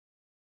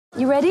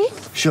You ready?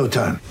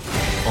 Showtime.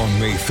 On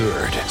May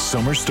 3rd,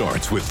 summer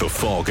starts with The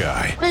Fall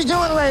Guy. Let's do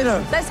it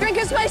later. Let's drink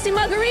a spicy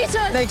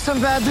margarita. Make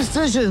some bad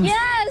decisions.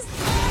 Yes!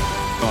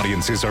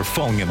 Audiences are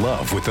falling in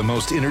love with the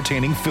most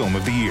entertaining film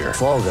of the year.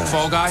 Fall Guy.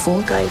 Fall Guy?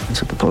 Fall guy.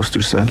 That's what the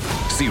poster said.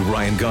 See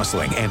Ryan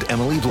Gosling and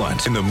Emily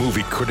Blunt in the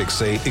movie critics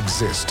say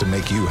exists to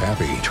make you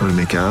happy. Trying to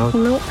make it out?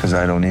 Nope. Because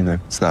I don't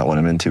either. It's not what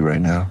I'm into right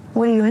now.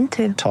 What are you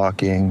into?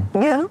 Talking.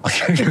 Yeah.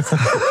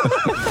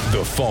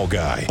 The Fall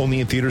Guy.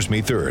 Only in theaters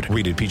May 3rd.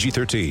 Rated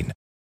PG-13.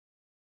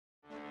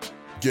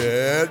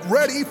 Get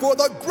ready for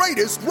the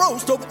greatest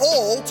roast of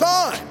all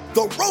time.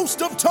 The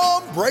Roast of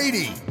Tom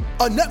Brady.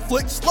 A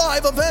Netflix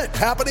live event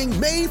happening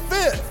May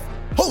 5th.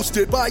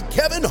 Hosted by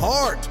Kevin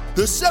Hart.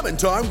 The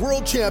 7-time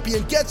world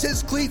champion gets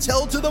his cleats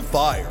held to the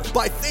fire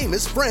by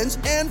famous friends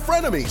and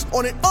frenemies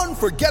on an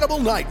unforgettable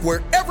night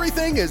where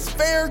everything is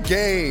fair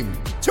game.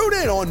 Tune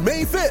in on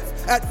May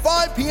 5th at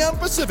 5 p.m.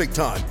 Pacific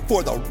time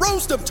for the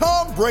Roast of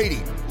Tom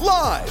Brady.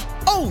 Live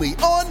only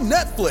on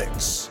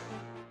Netflix.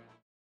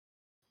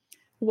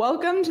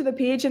 Welcome to the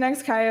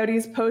PHNX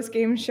Coyotes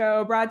post-game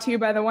show, brought to you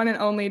by the one and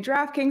only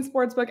DraftKings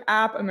Sportsbook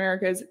app,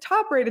 America's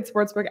top-rated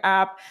sportsbook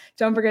app.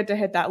 Don't forget to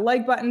hit that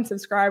like button,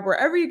 subscribe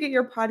wherever you get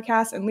your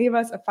podcasts, and leave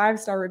us a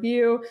 5-star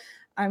review.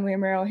 I'm Leah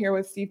Merrill here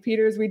with Steve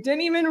Peters. We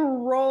didn't even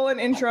roll an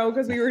intro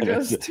because we were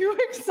just too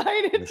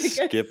excited to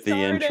get skip the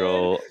started.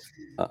 intro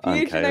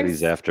on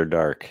Coyotes After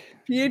Dark.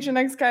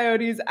 PHNX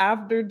Coyotes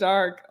After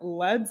Dark.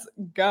 Let's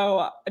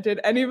go.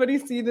 Did anybody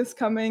see this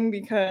coming?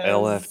 Because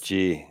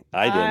LFG.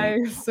 I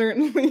didn't. I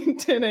certainly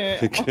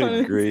didn't.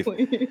 Good grief.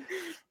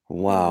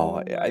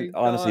 Wow. Oh I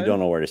honestly don't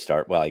know where to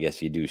start. Well, I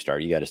guess you do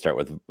start. You got to start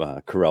with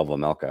Karel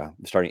Vejmelka,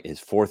 starting his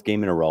 4th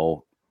game in a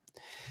row.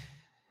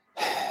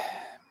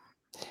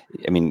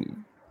 I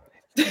mean,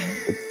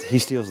 he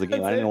steals the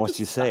game. I don't know what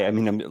to say. I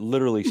mean, I'm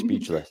literally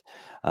speechless.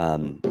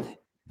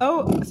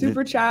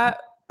 Super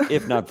chat.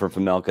 If not for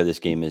Vejmelka, this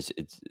game it's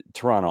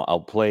Toronto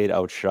outplayed,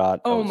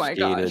 outshot,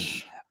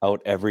 outskated,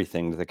 out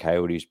everything to the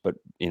Coyotes. But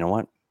you know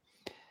what?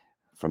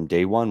 From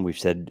day one, we've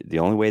said the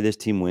only way this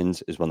team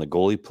wins is when the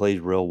goalie plays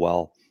real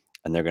well,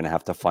 and they're going to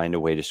have to find a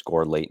way to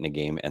score late in the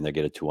game, and they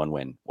get a 2-1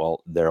 win.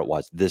 Well, there it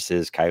was. This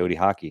is Coyote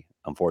hockey,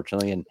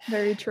 unfortunately. And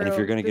very true. And if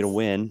you're going to get a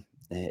win,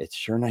 it's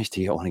sure nice to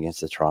get one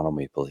against the Toronto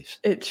Maple Leafs.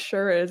 It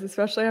sure is,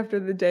 especially after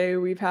the day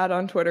we've had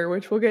on Twitter,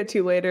 which we'll get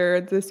to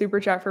later. The super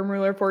chat from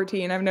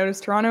Ruler14. I've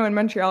noticed Toronto and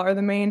Montreal are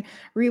the main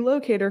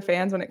relocator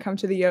fans when it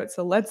comes to the Yotes.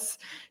 So let's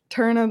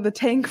turn of the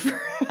tank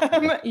for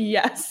them.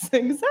 Yes,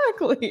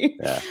 exactly.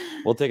 Yeah,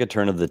 we'll take a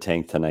turn of the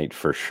tank tonight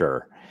for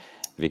sure.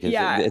 Because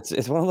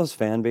it's one of those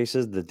fan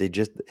bases that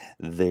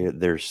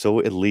they're so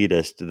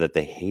elitist that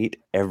they hate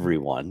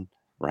everyone,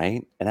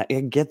 right? And I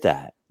get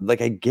that.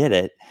 Like, I get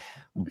it.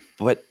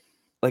 But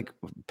like,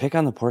 pick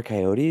on the poor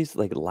Coyotes,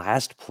 like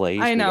last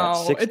place. I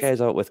know. We got 6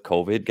 guys out with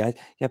COVID, guys.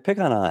 Yeah, pick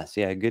on us.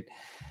 Yeah, good.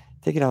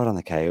 Take it out on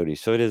the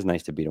Coyotes. So it is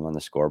nice to beat them on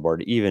the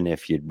scoreboard, even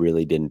if you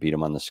really didn't beat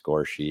them on the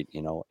score sheet,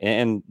 you know.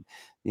 And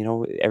you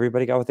know,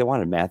 everybody got what they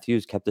wanted.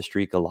 Matthews kept the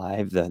streak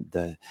alive.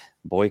 The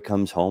boy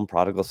comes home,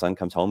 prodigal son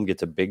comes home,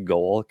 gets a big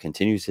goal,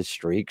 continues his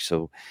streak.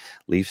 So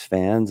Leafs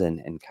fans and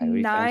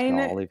Coyote fans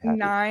can all leave happy.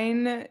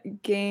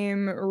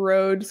 9-game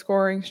road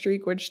scoring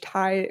streak, which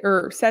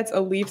sets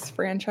a Leafs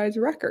franchise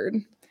record.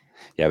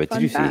 Yeah, but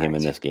did you see him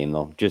in this game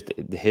though? Just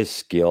his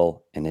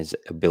skill and his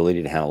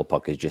ability to handle the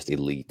puck is just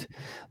elite.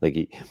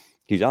 Like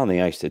he's on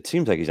the ice. It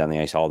seems like he's on the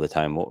ice all the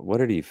time. What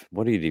did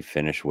he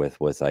finish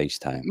with ice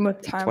time?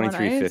 With time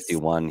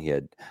 23:51. He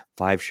had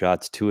 5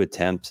 shots, 2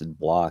 attempts, and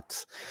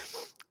blocked.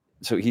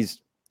 So he's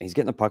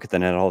getting the puck at the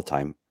net all the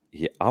time.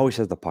 He always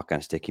has the puck on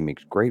a stick. He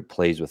makes great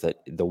plays with it.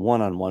 The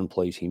one-on-one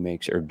plays he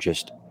makes are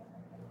just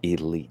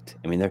elite.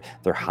 I mean,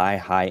 they're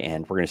high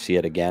end. We're going to see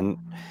it again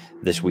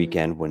this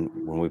weekend when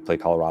we play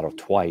Colorado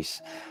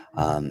twice.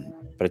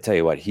 But I tell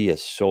you what, he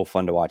is so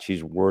fun to watch.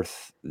 He's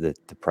worth the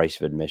price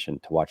of admission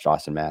to watch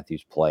Austin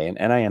Matthews play.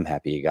 And I am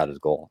happy he got his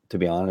goal, to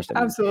be honest.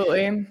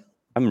 Absolutely.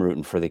 I'm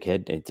rooting for the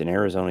kid. It's an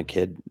Arizona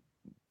kid.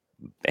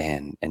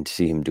 And to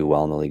see him do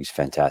well in the league is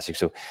fantastic.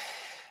 So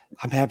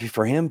I'm happy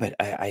for him, but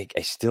I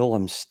still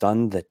am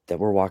stunned that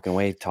we're walking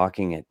away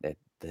talking at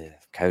the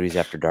Coyotes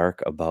After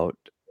Dark about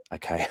a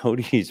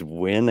Coyotes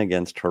win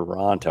against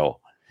Toronto.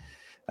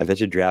 I bet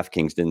you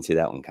DraftKings didn't see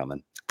that one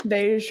coming.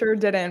 They sure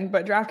didn't,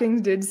 but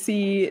DraftKings did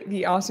see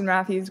the Austin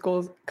Matthews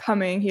goals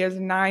coming. He has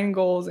 9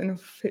 goals in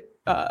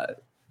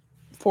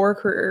 4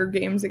 career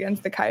games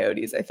against the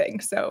Coyotes, I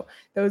think. So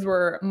those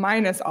were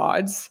minus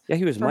odds. Yeah,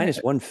 he was minus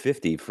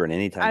 150 for an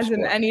anytime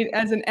score.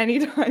 As an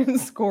anytime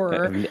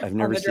scorer. I've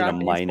never seen a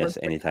minus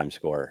anytime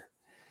scorer.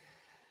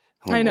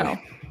 Oh, I know.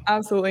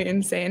 Absolutely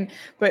insane.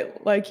 But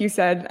like you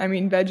said, I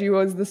mean, Veggie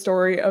was the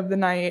story of the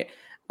night.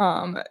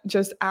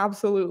 Just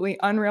absolutely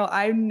unreal.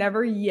 I've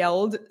never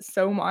yelled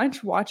so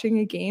much watching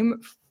a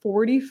game.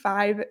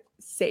 45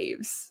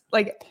 saves.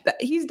 Like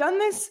he's done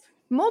this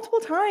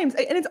multiple times,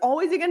 and it's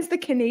always against the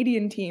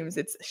Canadian teams.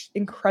 It's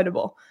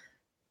incredible.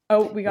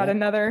 Oh, we got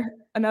another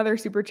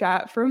super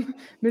chat from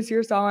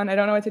Monsieur Stalin. I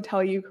don't know what to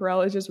tell you.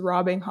 Karel is just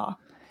robbing Hawk.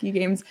 hockey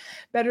games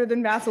better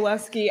than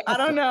Vasilevsky. I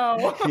don't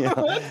know.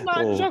 Let's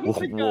not jump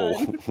the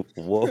gun.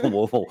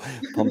 Whoa.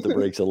 Pump the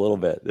brakes a little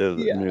bit. I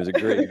mean, it was a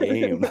great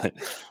game. But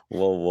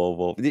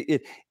whoa.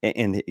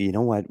 And you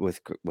know what?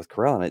 With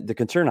Carell, the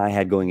concern I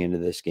had going into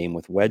this game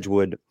with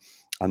Wedgwood,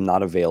 I'm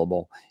not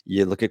available.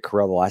 You look at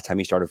Carell, the last time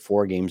he started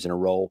 4 games in a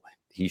row,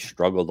 he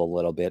struggled a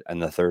little bit in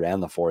the third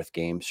and the fourth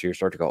game. So you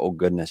start to go, oh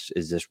goodness,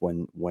 is this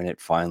when it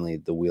finally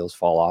the wheels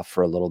fall off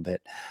for a little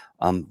bit?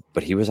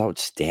 But he was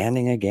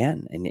outstanding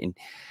again. And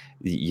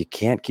you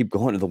can't keep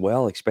going to the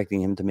well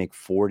expecting him to make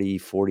 40,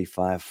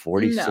 45,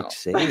 46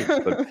 saves.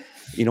 But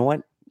you know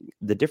what?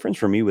 The difference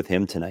for me with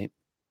him tonight,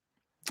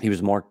 he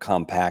was more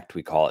compact,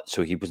 we call it.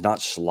 So he was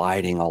not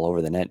sliding all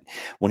over the net.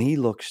 When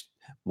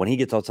he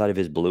gets outside of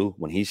his blue,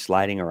 when he's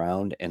sliding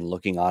around and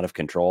looking out of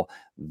control,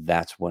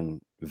 that's when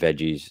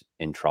Veggie's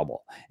in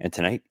trouble. And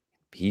tonight,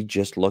 he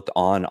just looked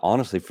on,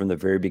 honestly, from the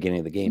very beginning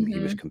of the game. He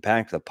was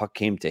compact. The puck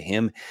came to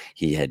him.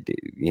 He had,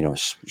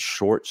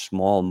 short,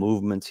 small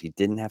movements. He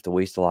didn't have to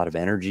waste a lot of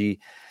energy.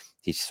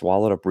 He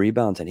swallowed up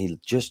rebounds, and he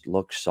just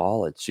looked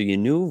solid. So you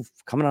knew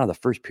coming out of the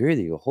first period,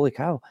 you go, holy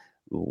cow,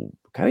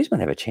 Coyotes might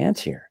have a chance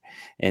here.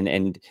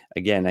 And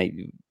again,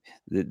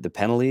 the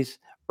penalties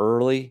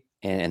early,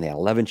 and they had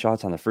 11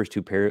 shots on the first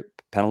 2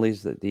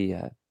 penalties. That the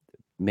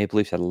Maple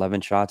Leafs had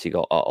 11 shots. You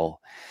go,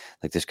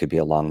 like this could be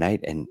a long night.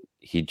 And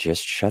he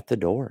just shut the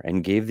door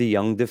and gave the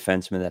young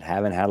defensemen that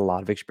haven't had a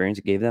lot of experience,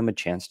 gave them a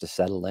chance to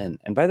settle in.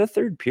 And by the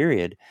third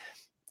period,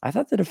 I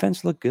thought the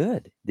defense looked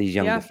good. These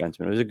young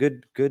defensemen. It was a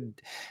good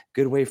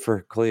way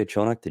for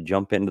Kolyachonok to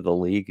jump into the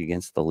league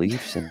against the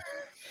Leafs, and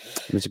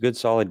it was a good,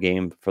 solid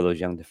game for those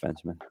young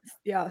defensemen.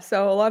 Yeah.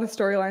 So a lot of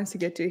storylines to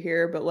get to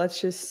here, but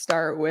let's just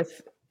start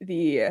with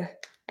the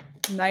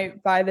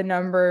night by the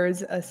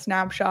numbers, a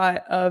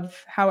snapshot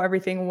of how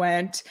everything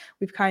went.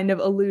 We've kind of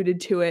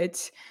alluded to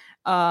it.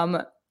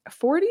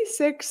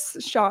 46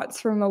 shots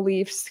from the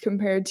Leafs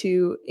compared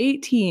to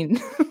 18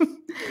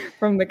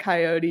 from the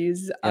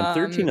Coyotes. And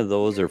 13 of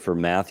those are for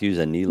Matthews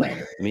and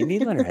Nylander. I mean,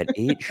 Nylander had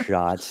 8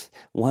 shots,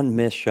 1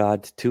 missed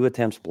shot, 2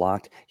 attempts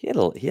blocked. He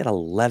had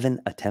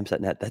 11 attempts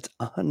at net. That's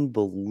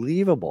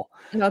unbelievable.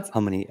 That's how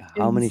many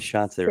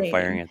shots they were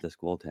firing at this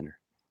goaltender.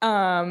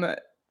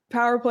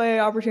 Power play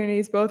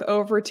opportunities, both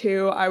over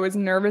 2. I was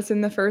nervous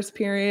in the first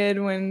period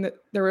when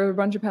there were a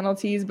bunch of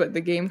penalties, but the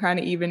game kind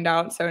of evened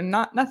out. So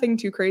nothing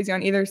too crazy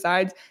on either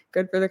side.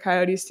 Good for the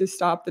Coyotes to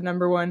stop the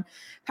number 1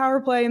 power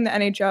play in the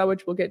NHL,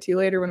 which we'll get to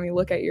later when we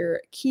look at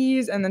your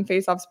keys, and then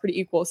faceoffs pretty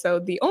equal. So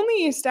the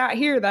only stat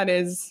here that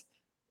is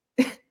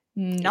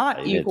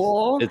not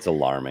equal. It's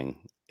alarming.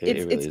 It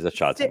really is a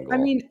shot on goal. I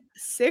mean,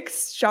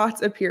 6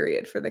 shots a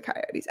period for the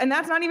Coyotes. And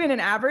that's not even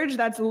an average.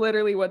 That's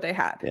literally what they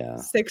had.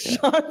 6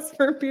 shots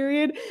per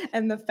period.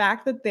 And the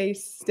fact that they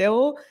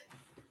still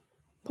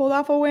pulled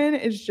off a win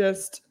is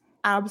just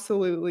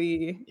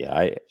absolutely.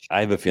 Yeah,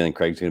 I have a feeling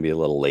Craig's going to be a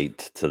little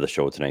late to the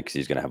show tonight because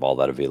he's going to have all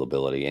that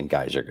availability, and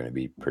guys are going to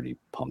be pretty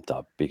pumped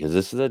up because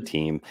this is a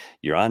team.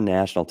 You're on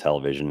national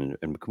television,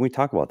 and can we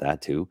talk about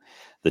that too?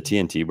 The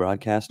TNT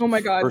broadcast. Oh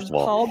my God! First of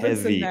all,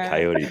 heavy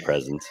Coyote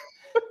presence.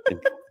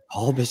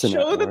 Paul Bissonnette.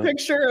 Show the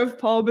picture of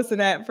Paul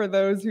Bissonnette for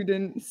those who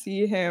didn't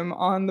see him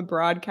on the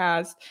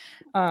broadcast,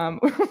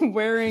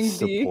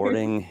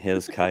 supporting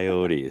his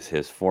Coyotes,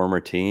 his former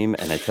team.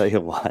 And I tell you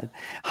what,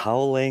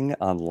 howling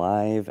on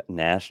live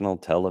national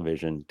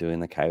television doing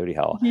the Coyote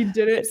howl. He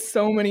did it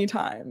so many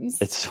times.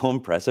 It's so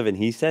impressive. And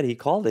he said, he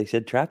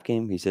said trap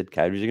game. He said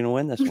Coyotes are going to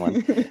win this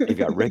one. You've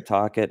got Rick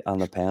Tocchet on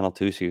the panel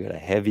too. So you got a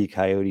heavy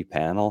Coyote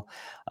panel.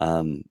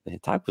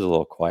 Talk was a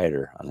little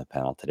quieter on the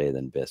panel today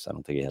than Biss. I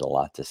don't think he had a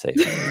lot to say.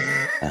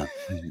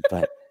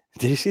 But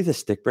did you see the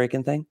stick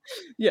breaking thing?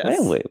 Yes.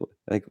 Man,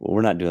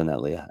 we're not doing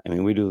that, Leah. I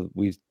mean,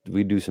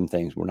 we do some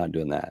things. We're not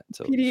doing that.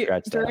 So PD,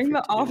 during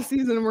the off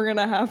season, we're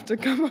gonna have to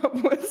come up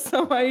with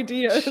some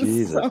ideas.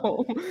 Jesus.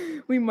 So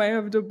we might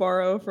have to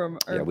borrow from.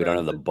 We don't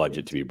have the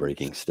budget to be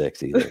breaking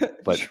sticks either.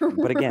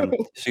 But again,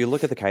 so you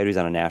look at the Coyotes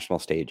on a national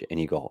stage, and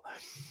you go,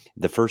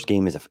 the first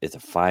game is a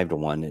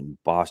 5-1, and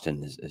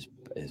Boston is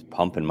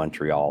pumping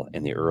Montreal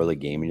in the early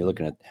game, and you're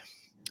looking at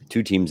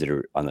 2 teams that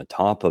are on the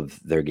top of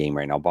their game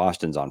right now.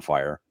 Boston's on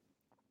fire.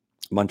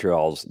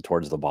 Montreal's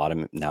towards the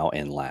bottom now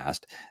and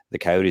last. The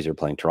Coyotes are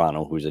playing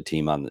Toronto, who's a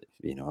team on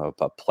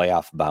a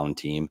playoff bound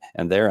team,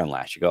 and they're in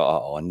last. You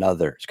go,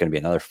 it's going to be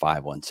another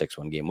 5-1,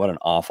 6-1 game. What an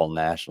awful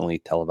nationally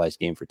televised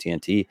game for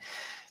TNT.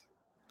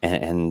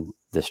 And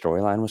the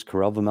storyline was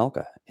Karel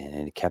Vejmelka,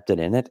 and he kept it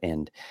in it.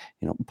 And,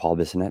 Paul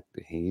Bissonnette,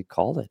 he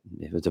called it.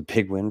 It was a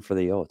big win for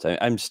the Oats.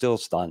 I'm still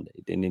stunned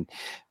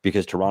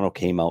because Toronto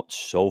came out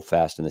so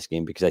fast in this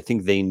game, because I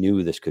think they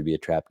knew this could be a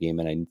trap game,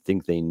 and I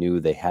think they knew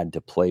they had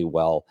to play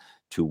well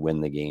to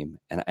win the game.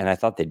 And I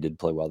thought they did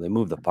play well. They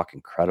moved the puck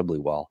incredibly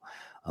well.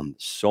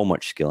 So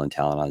much skill and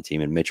talent on the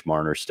team, and Mitch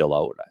Marner's still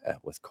out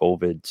with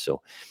COVID.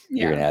 So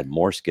you're going to add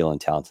more skill and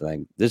talent to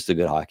them. This is a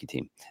good hockey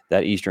team.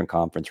 That Eastern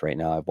Conference right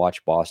now, I've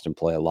watched Boston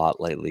play a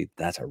lot lately.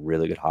 That's a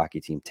really good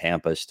hockey team.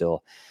 Tampa is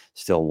still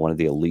one of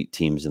the elite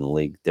teams in the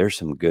league. There's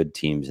some good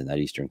teams in that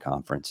Eastern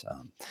Conference.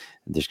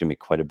 There's going to be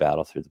quite a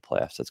battle through the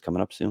playoffs that's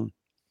coming up soon.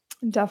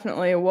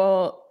 Definitely.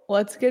 Well,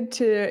 let's get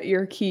to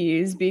your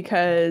keys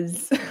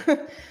because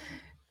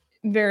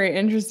very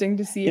interesting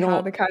to see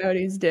how the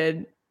Coyotes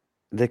did.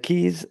 The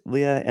keys,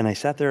 Leah, and I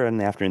sat there in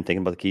the afternoon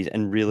thinking about the keys,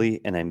 and really,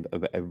 and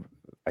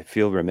I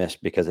feel remiss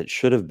because it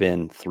should have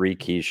been 3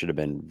 keys, should have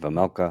been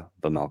Vejmelka,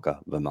 Vejmelka,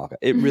 Vejmelka.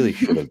 It really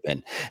should have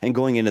been. And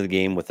going into the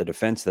game with the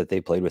defense that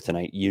they played with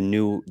tonight, you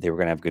knew they were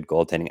going to have good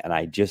goaltending, and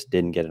I just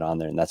didn't get it on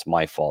there, and that's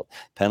my fault.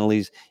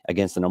 Penalties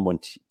against the number 1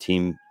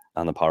 team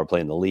on the power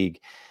play in the league.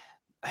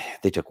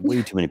 They took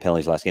way too many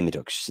penalties last game.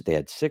 They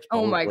had 6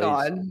 Oh my plays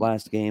God.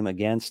 last game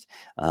against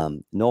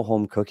no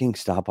home cooking.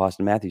 Stop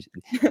Austin Matthews.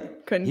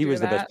 He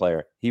was the best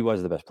player. He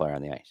was the best player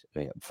on the ice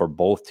for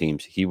both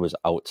teams. He was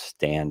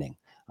outstanding.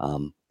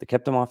 They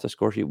kept him off the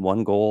score sheet.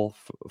 1 goal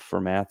for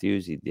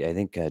Matthews. I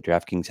think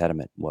DraftKings had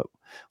him at, what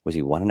was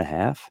he,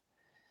 1.5?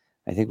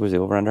 I think was the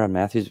over under on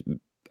Matthews.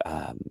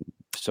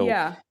 So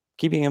yeah.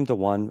 Keeping him to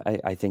 1,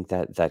 I think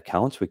that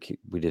counts.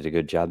 We did a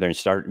good job there and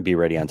start and be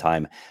ready on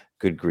time.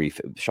 Good grief.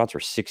 Shots were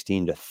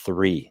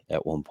 16-3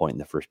 at one point in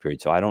the first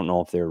period. So I don't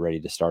know if they're ready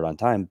to start on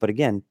time. But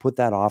again, put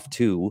that off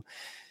to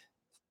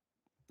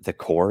the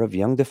core of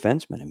young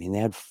defensemen. I mean, they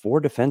had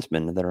 4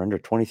 defensemen that are under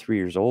 23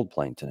 years old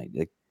playing tonight.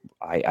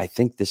 I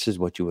think this is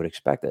what you would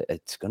expect.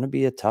 It's going to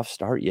be a tough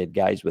start. You had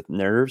guys with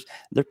nerves.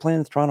 They're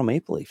playing the Toronto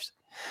Maple Leafs.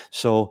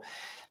 So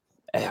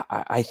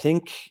I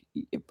think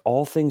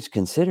all things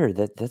considered,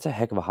 that's a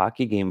heck of a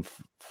hockey game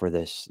for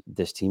this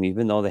team.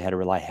 Even though they had to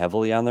rely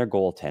heavily on their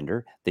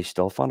goaltender, they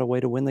still found a way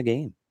to win the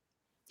game.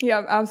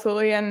 Yeah,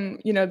 absolutely. And,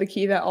 the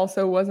key that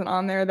also wasn't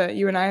on there that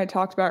you and I had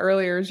talked about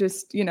earlier is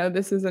just,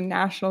 this is a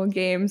national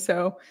game.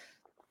 So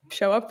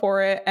show up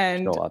for it.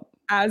 And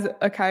as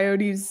a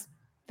Coyotes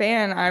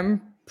fan,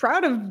 I'm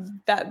proud of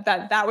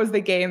that was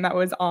the game that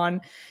was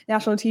on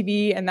national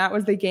TV. And that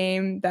was the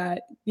game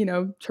that,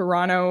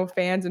 Toronto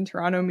fans and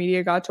Toronto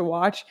media got to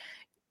watch.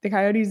 The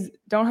Coyotes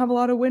don't have a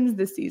lot of wins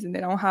this season. They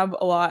don't have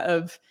a lot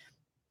of,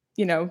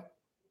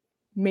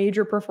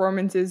 major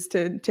performances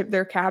to tip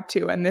their cap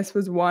to. And this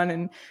was one,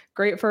 and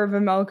great for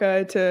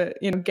Vejmelka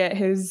to, get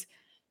his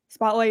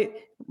spotlight.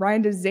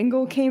 Ryan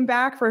Dzingel came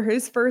back for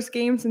his first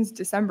game since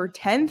December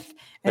 10th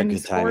and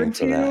scored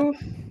 2.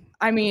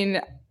 I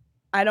mean,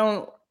 I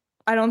don't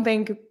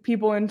think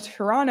people in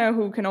Toronto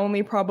who can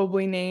only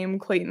probably name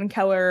Clayton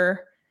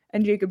Keller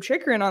and Jacob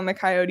Chychrun on the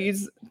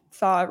Coyotes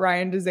saw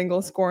Ryan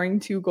Dzingel scoring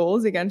 2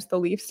 goals against the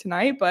Leafs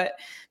tonight, but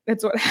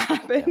that's what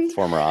happened. Yeah,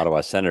 former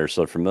Ottawa Senator,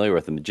 so familiar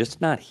with him,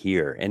 just not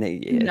here. And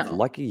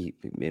lucky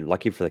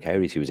for the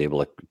Coyotes, he was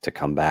able to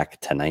come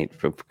back tonight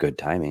for good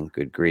timing,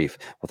 good grief.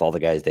 With all the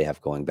guys they have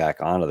going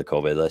back onto the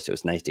COVID list, it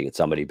was nice to get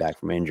somebody back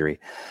from injury.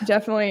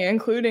 Definitely,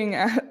 including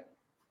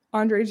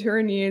Andre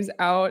Tourigny is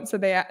out, so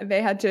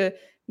they had to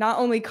not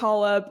only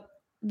call up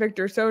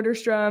Victor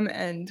Soderstrom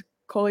and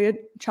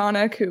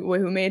Kolyachonok,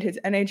 who made his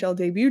NHL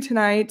debut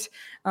tonight,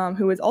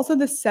 who is also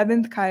the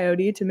 7th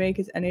Coyote to make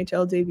his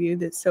NHL debut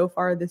so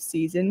far this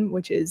season,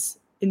 which is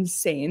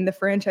insane. The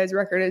franchise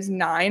record is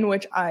 9,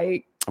 which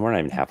we're not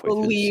even halfway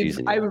through the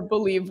season yet. I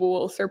believe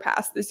will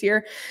surpass this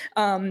year.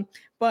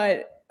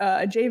 But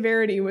Jay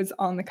Verity was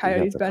on the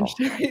Coyotes bench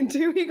tonight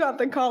too. He got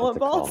the call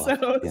up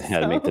also. He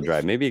had to make the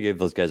drive. Maybe he gave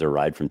those guys a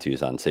ride from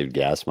Tucson, saved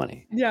gas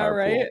money. Yeah,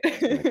 right.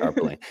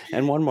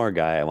 And one more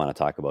guy I want to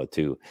talk about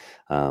too.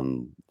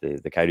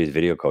 The Coyotes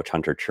video coach,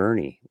 Hunter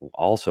Cherney,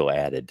 also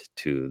added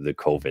to the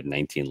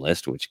COVID-19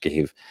 list, which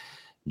gave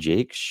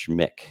Jake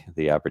Schmick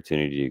the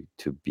opportunity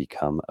to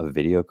become a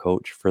video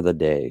coach for the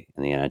day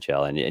in the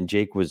NHL. And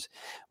Jake was,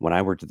 when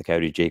I worked at the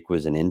Coyotes, Jake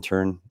was an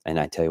intern. And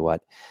I tell you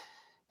what,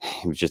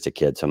 he was just a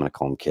kid, so I'm going to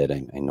call him kid.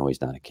 I know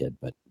he's not a kid,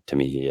 but to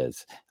me he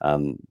is.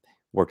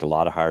 Worked a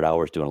lot of hard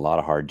hours, doing a lot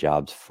of hard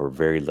jobs for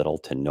very little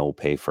to no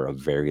pay for a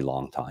very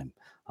long time.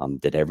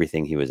 Did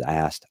everything he was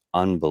asked.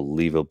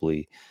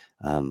 Unbelievably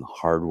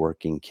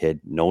hardworking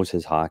kid, knows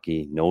his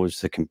hockey, knows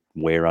the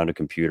way around a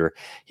computer.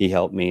 He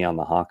helped me on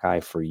the Hawkeye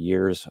for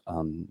years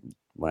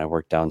when I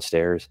worked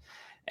downstairs.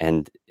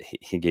 And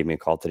he gave me a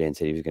call today and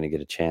said he was going to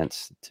get a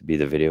chance to be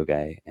the video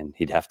guy, and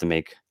he'd have to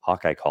make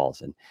Hawkeye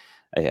calls. And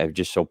I'm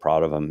just so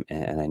proud of him,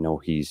 and I know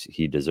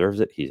he deserves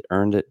it. He's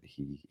earned it.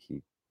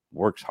 He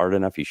works hard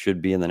enough. He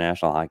should be in the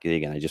National Hockey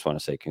League, and I just want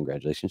to say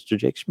congratulations to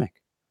Jake Schmick.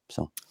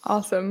 So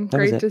awesome,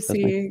 great to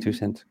see. 2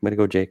 cents. Way to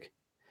go, Jake.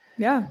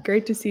 Yeah,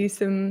 great to see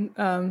some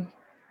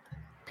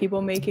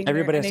people making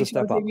everybody has to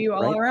step up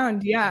all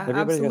around. Yeah,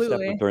 everybody absolutely. has to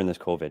step up during this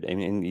COVID. I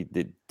mean,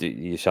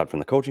 you saw it from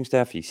the coaching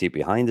staff. You see it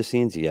behind the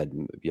scenes. You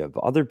have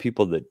other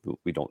people that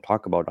we don't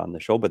talk about on the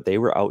show, but they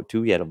were out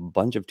too. You had a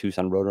bunch of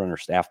Tucson Roadrunner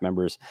staff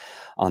members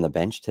on the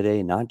bench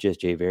today, not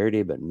just Jay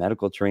Verity, but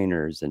medical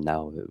trainers. And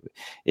now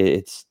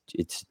it's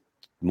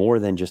more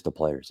than just the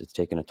players. It's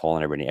taken a toll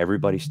on everybody.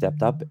 Everybody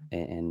stepped up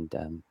and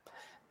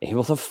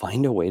able to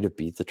find a way to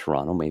beat the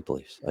Toronto Maple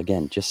Leafs.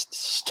 Again, just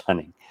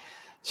stunning.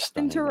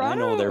 In Toronto, I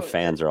know their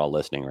fans are all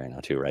listening right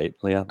now too, right,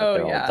 Leah?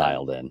 They're all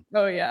dialed in.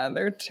 Oh yeah,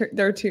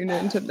 they're tuned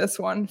into this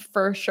one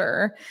for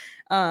sure.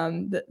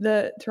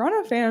 The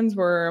Toronto fans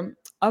were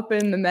up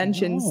in the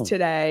mentions Oh.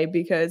 today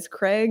because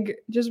Craig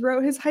just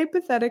wrote his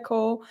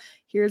hypothetical.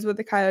 Here's what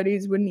the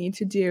Coyotes would need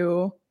to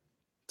do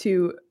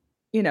to,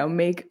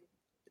 make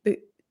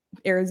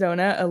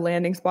Arizona a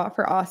landing spot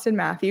for Austin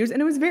Matthews.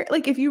 And it was very,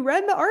 like, if you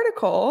read the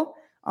article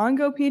on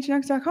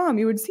gophnx.com,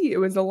 you would see it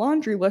was a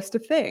laundry list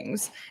of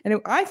things. And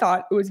I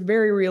thought it was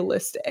very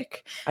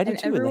realistic. I did And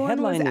too. And the everyone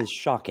was headline is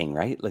shocking,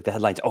 right? Like the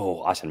headline's,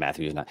 oh, Austin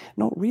Matthews is not.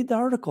 No, read the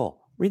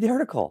article. Read the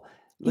article.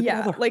 Look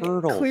at all the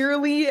hurdles.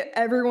 Clearly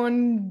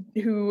everyone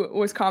who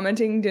was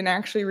commenting didn't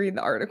actually read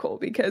the article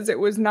because it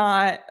was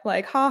not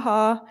like,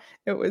 haha.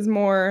 It was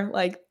more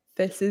like,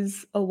 this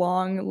is a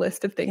long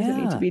list of things that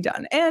need to be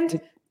done.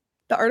 And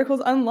the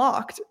article's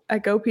unlocked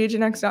at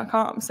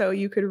gophnx.com, so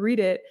you could read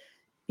it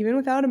even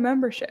without a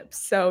membership.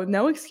 So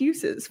no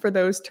excuses for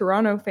those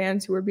Toronto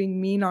fans who were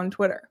being mean on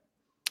Twitter.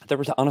 There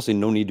was honestly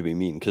no need to be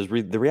mean because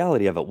the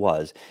reality of it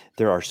was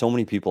there are so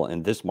many people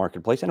in this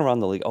marketplace and around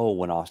the league. Oh,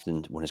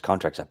 when his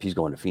contract's up, he's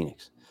going to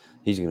Phoenix.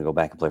 He's going to go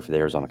back and play for the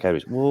Arizona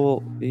Coyotes.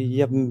 Well,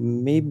 yeah,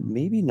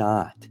 maybe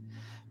not,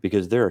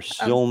 because there are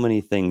so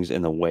many things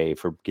in the way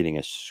for getting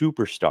a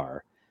superstar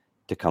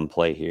to come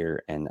play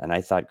here. And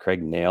I thought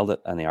Craig nailed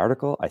it on the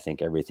article. I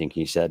think everything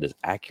he said is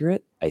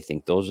accurate. I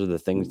think those are the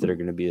things that are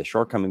going to be the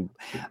shortcoming.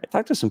 I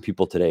talked to some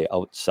people today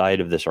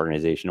outside of this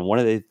organization, and one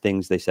of the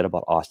things they said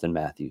about Austin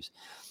Matthews,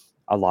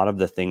 a lot of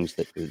the things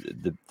that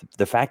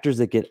the factors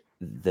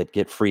that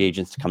get free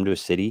agents to come to a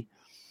city,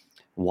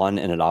 one,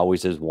 and it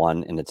always is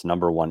one, and it's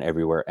number one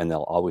everywhere. And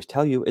they'll always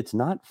tell you it's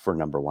not for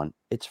number one.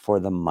 It's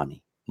for the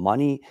money.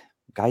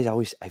 Guys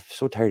I'm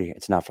so tired of it.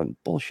 It's not from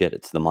bullshit.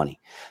 It's the money.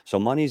 So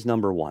money's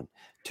number one.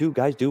 Two,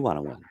 guys do want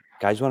to win.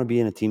 Guys want to be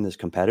in a team that's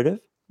competitive.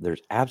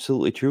 There's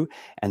absolutely true.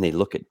 And they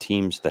look at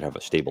teams that have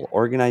a stable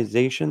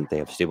organization, they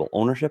have stable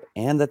ownership,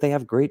 and that they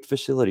have great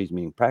facilities,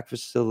 meaning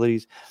practice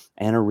facilities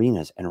and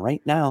arenas. And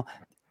right now,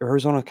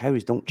 Arizona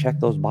Coyotes don't check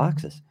those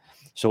boxes.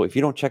 So if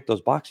you don't check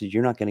those boxes,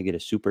 you're not going to get a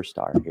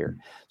superstar here.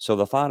 So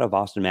the thought of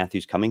Austin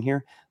Matthews coming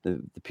here,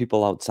 the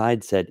people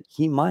outside said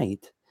he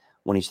might,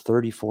 when he's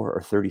 34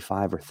 or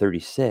 35 or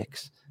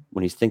 36,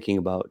 when he's thinking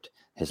about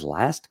his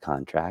last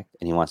contract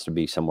and he wants to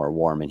be somewhere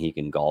warm and he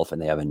can golf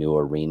and they have a new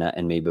arena,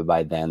 and maybe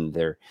by then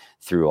they're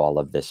through all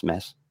of this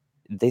mess.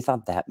 They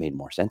thought that made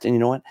more sense. And you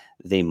know what?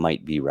 They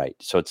might be right.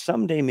 So it's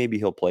someday maybe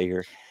he'll play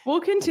here.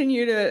 We'll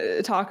continue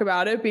to talk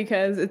about it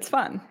because it's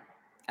fun.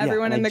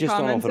 Everyone in the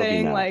comments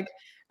saying like,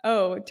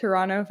 oh,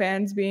 Toronto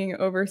fans being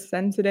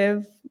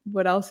oversensitive.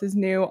 What else is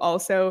new?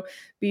 Also,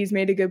 Bees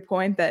made a good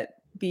point that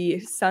the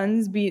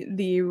Suns beat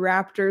the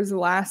Raptors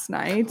last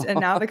night, and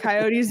now the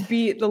Coyotes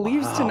beat the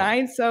Leafs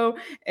tonight. So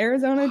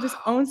Arizona just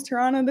owns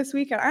Toronto this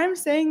weekend. I'm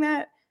saying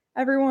that,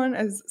 everyone,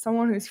 as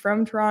someone who's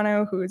from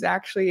Toronto, who is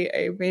actually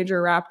a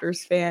major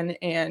Raptors fan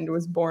and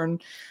was born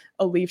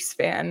a Leafs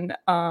fan.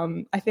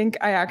 I think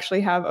I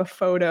actually have a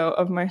photo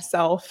of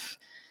myself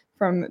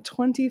from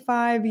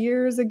 25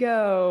 years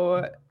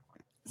ago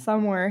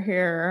somewhere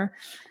here.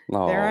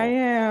 Oh, there I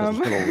am.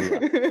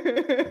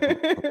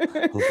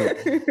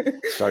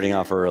 Starting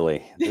off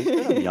early. They're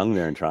kind of young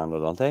there in Toronto,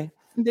 don't they?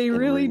 They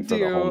really do. For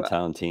the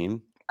hometown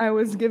team. I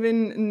was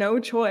given no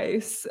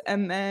choice,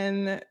 and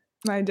then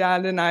my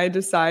dad and I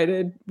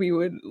decided we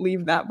would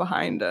leave that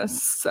behind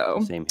us.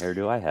 So same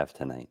hairdo I have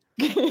tonight.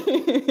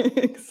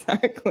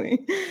 Exactly.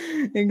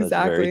 That's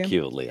very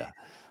cute, Leah.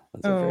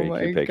 That's a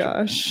very cute picture.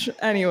 Gosh.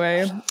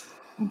 Anyway,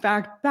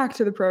 back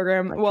to the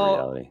program.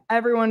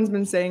 Everyone's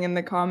been saying in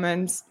the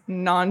comments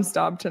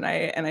nonstop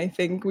tonight, and I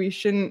think we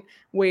shouldn't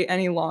wait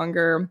any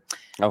longer.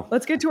 Oh,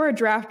 let's get to our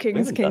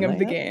DraftKings King of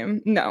the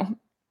Game. No,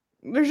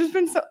 there's just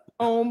been so.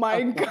 Oh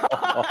my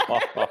god.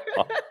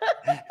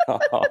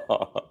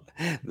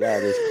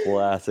 That is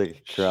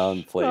classic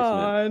crown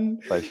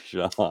placement by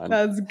Sean.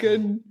 That's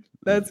good.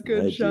 That's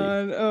good, veggie.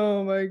 Sean.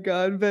 Oh my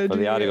God, veggie. For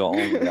the audio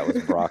only, that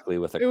was broccoli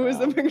with a crown. It was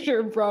a picture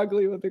of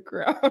broccoli with a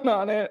crown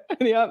on it.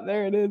 Yep,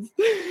 there it is.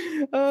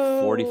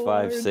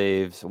 45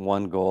 saves,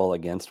 1 goal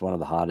against one of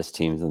the hottest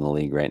teams in the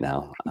league right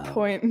now.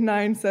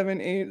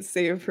 .978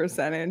 save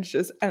percentage.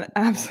 Just an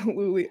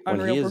absolutely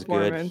unreal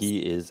performance. Good, he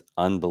is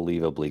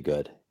unbelievably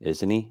good,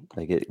 isn't he?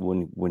 Like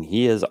when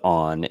he is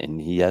on and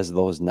he has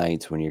those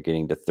nights when you're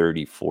getting to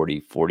 30,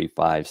 40,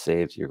 45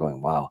 saves, you're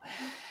going, wow.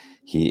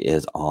 He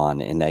is on,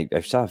 and I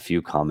saw a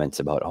few comments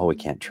about, we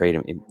can't trade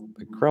him.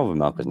 Karel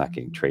Vejmelka is not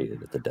getting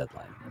traded at the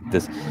deadline.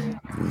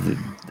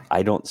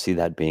 I don't see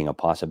that being a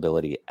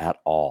possibility at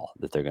all,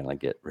 that they're going to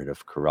get rid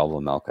of Karel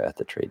Vejmelka at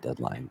the trade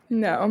deadline.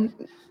 No,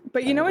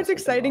 but you know what's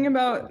exciting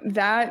about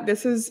that?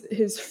 This is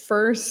his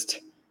first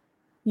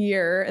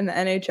year in the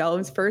NHL,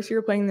 his first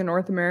year playing the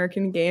North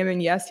American game,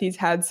 and yes, he's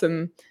had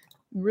some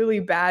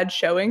really bad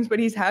showings, but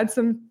he's had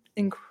some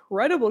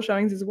incredible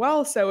showings as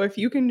well. So if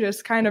you can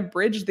just kind of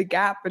bridge the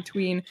gap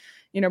between,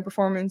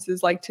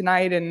 performances like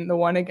tonight and the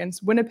one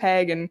against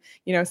Winnipeg and,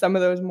 some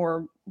of those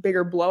more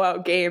bigger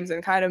blowout games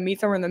and kind of meet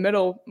somewhere in the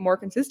middle more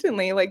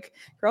consistently, like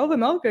Karel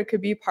Vejmelka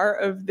could be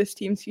part of this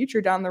team's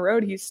future down the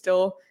road. He's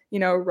still,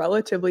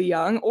 relatively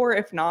young, or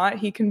if not,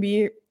 he can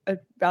be a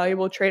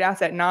valuable trade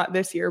asset, not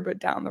this year, but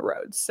down the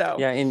road. So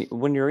Yeah, and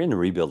when you're in a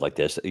rebuild like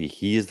this,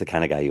 he is the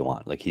kind of guy you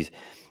want. Like he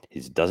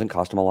doesn't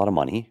cost him a lot of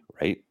money,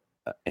 right?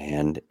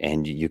 And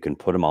you can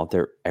put him out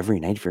there every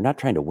night. If you're not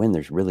trying to win,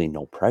 there's really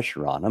no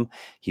pressure on him.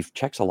 He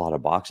checks a lot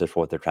of boxes for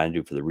what they're trying to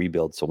do for the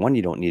rebuild. So one,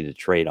 you don't need to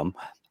trade him.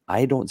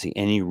 I don't see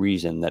any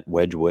reason that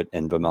Wedgwood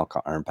and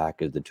Vejmelka aren't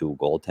back as the two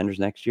goaltenders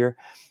next year.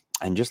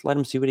 And just let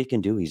him see what he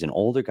can do. He's an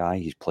older guy.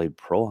 He's played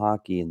pro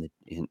hockey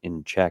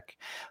in Czech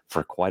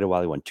for quite a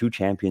while. He won 2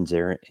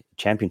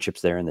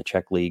 championships there in the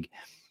Czech league.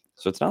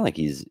 So it's not like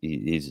he's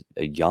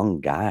a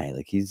young guy.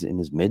 Like he's in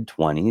his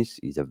mid-20s.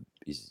 He's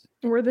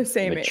we're the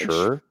same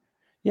mature. age.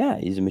 Yeah,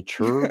 he's a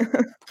mature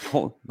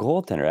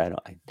goaltender.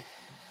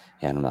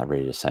 I'm not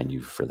ready to sign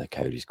you for the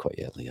Coyotes quite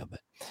yet, Leah.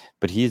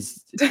 But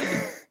he's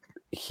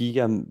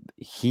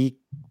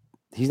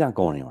not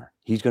going anywhere.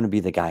 He's going to be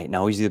the guy.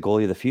 Now he's the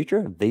goalie of the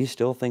future. They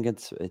still think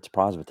it's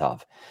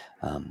Prosvetov,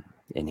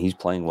 and he's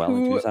playing well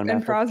in Tucson.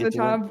 And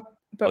Prosvetov,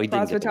 but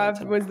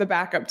Prosvetov was the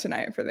backup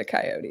tonight for the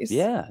Coyotes.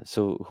 Yeah.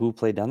 So who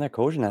played down there?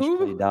 Kozhinash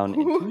played down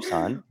in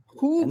Tucson.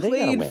 Who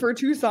played for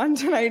Tucson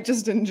tonight,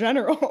 just in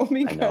general?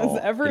 Because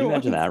everyone. Can you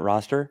imagine that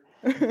roster?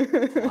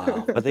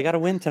 Wow. But they got a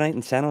win tonight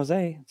in San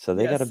Jose, so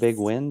they got a big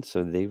win.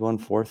 So they won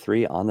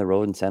 4-3 on the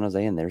road in San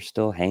Jose, and they're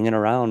still hanging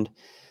around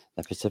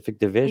the Pacific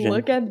Division.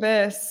 Look at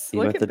this.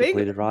 Look at the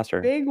depleted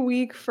roster. Big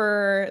week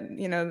for,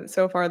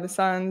 so far the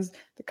Suns,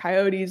 the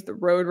Coyotes, the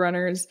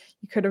Roadrunners.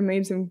 You could have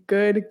made some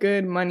good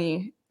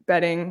money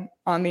betting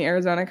on the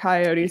Arizona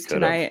Coyotes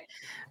tonight.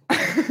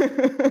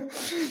 And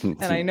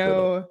I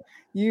know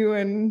you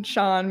and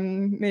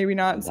Sean, maybe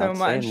not so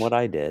much. Saying what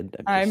I did.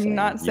 I'm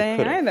not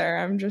saying either.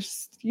 I'm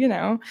just,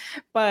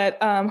 but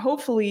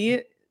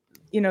hopefully,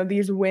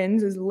 these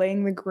wins is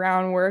laying the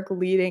groundwork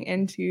leading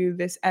into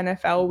this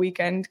NFL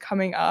weekend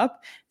coming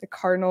up. The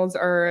Cardinals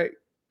are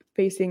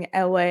facing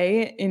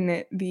LA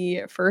in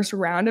the first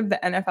round of the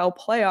NFL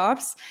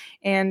playoffs.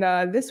 And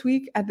this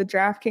week at the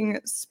DraftKings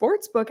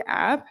Sportsbook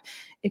app,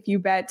 if you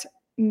bet,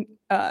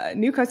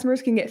 new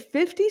customers can get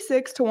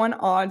 56-1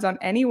 odds on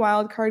any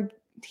wildcard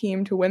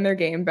team to win their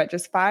game. Bet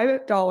just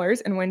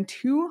 $5 and win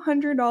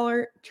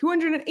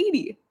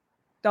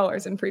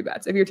 $280 in free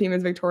bets if your team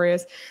is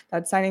victorious.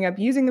 That's signing up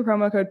using the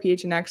promo code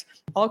PHNX.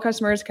 All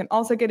customers can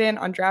also get in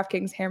on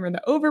DraftKings Hammer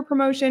the Over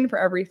promotion. For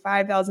every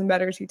 5,000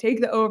 bettors who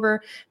take the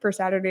over for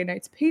Saturday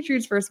night's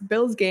Patriots versus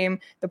Bills game,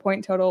 the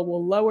point total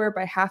will lower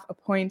by half a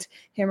point.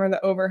 Hammer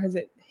the Over has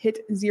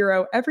hit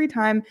 0 every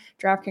time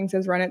DraftKings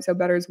has run it, so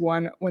bettors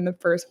won when the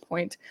first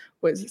point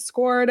was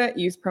scored.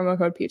 Use promo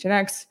code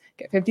PHNX.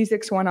 Get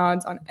 56-1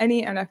 odds on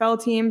any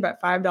NFL team.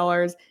 Bet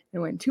 $5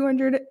 and win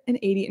 $280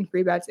 in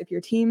free bets if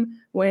your team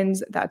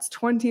wins. That's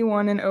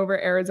 21 and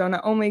over. Arizona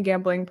only.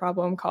 Gambling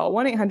problem? Call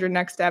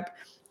 1-800-NEXT-STEP.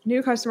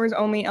 New customers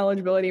only.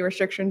 Eligibility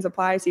restrictions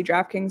apply. See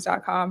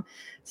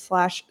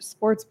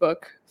DraftKings.com/sportsbook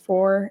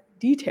for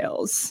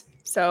details.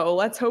 So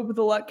let's hope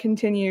the luck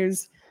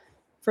continues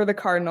for the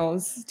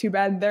Cardinals. Too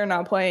bad they're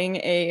not playing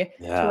a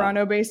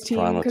Toronto-based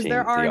team because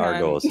there are the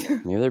Argos.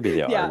 none. Maybe there'd be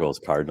the Argos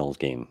Cardinals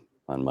game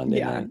on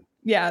Monday night.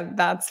 Yeah,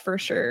 that's for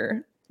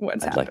sure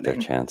what's happening. I'd like their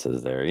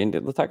chances there. And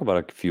let's talk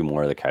about a few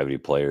more of the Coyote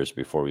players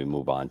before we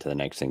move on to the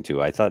next thing,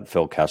 too. I thought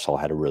Phil Kessel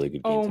had a really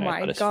good game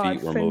tonight. His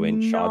feet were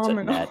moving, shots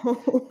at net,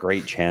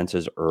 great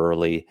chances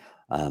early.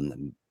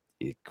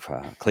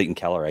 Clayton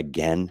Keller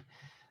again.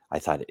 I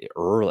thought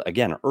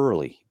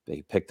early.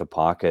 He picked the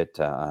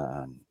pocket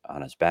on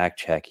his back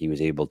check. He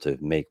was able to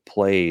make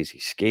plays. He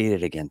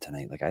skated again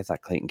tonight. Like I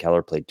thought Clayton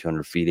Keller played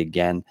 200 feet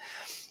again.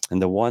 And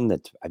the one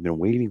that I've been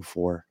waiting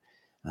for,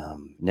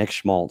 Nick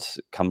Schmaltz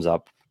comes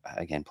up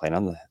again,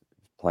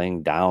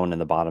 playing down in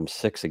the bottom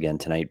 6 again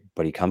tonight,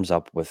 but he comes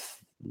up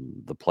with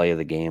the play of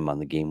the game on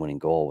the game-winning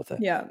goal with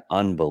an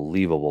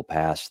unbelievable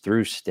pass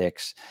through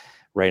sticks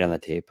right on the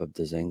tape of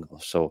Dzingel.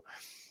 So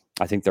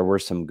I think there were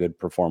some good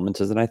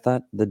performances, and I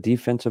thought the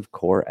defensive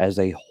core as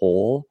a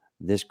whole,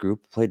 this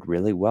group played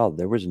really well.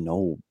 There was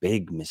no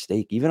big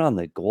mistake, even on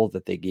the goal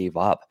that they gave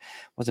up.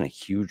 It wasn't a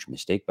huge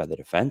mistake by the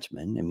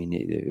defenseman. I mean,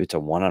 it's a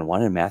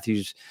one-on-one, and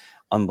Matthews'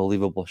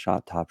 unbelievable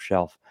shot, top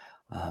shelf.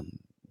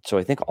 So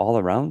I think all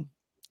around,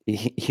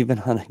 even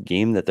on a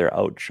game that they're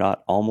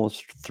outshot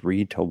almost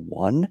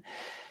 3-1,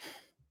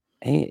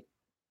 hey,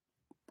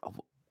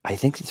 I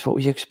think it's what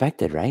we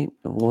expected, right?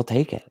 We'll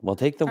take it. We'll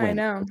take the win. I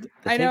know.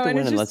 Take the win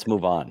and let's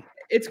move on.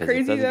 It's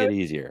crazy it doesn't get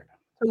easier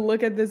to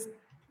look at this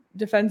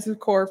defensive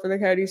core for the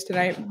Coyotes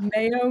tonight.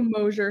 Mayo,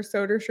 Mosier,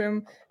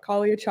 Soderstrom,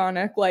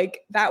 Kolyachonok.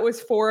 Like that was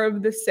 4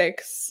 of the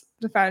 6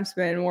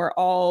 defensemen were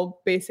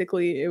all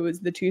basically, it was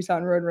the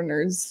Tucson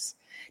Roadrunners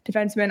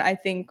defensemen. I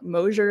think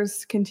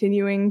Mosier's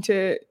continuing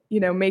to,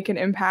 make an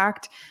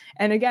impact.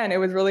 And again, it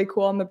was really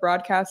cool on the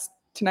broadcast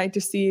tonight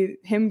to see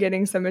him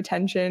getting some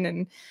attention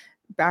and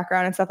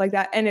background and stuff like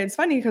that. And it's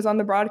funny because on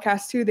the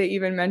broadcast too, they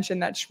even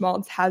mentioned that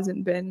Schmaltz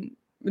hasn't been,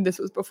 this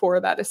was before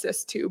that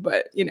assist too,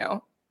 but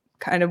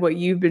kind of what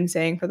you've been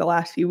saying for the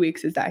last few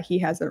weeks is that he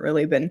hasn't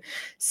really been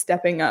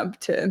stepping up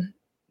to,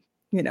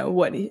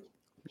 what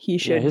he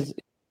should.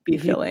 be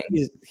filling.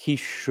 He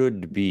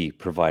should be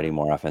providing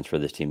more offense for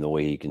this team. The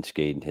way he can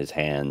skate in his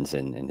hands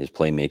and his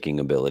playmaking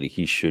ability,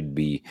 he should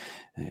be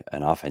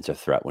an offensive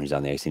threat when he's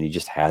on the ice, and he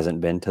just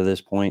hasn't been to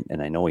this point.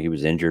 And I know he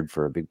was injured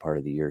for a big part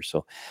of the year,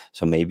 so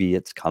maybe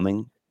it's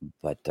coming.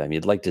 But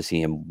you'd like to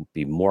see him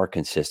be more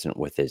consistent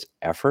with his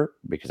effort,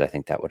 because I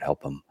think that would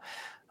help him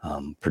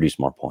produce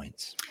more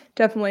points.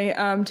 Definitely.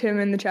 Tim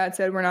in the chat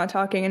said we're not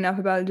talking enough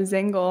about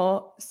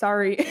Dzingel.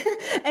 Sorry.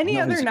 Any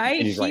other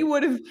night he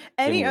would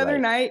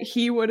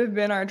have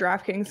been our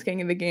DraftKings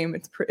king of the game.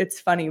 It's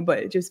funny,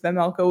 but just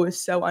Vejmelka was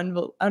so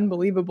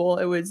unbelievable.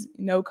 It was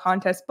no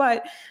contest.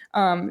 But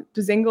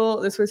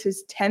Dzingel, this was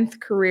his 10th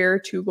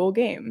career 2-goal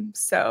game.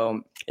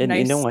 So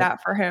nice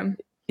stat for him.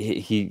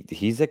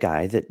 He's a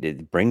guy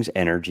that brings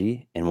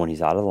energy, and when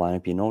he's out of the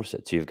lineup, you notice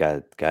it. So you've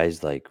got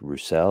guys like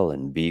Roussel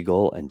and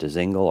Beagle and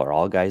Dzingel are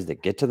all guys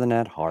that get to the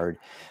net hard.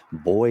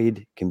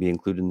 Boyd can be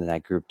included in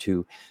that group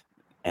too,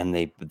 and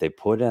they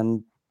put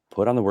on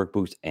the work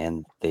boots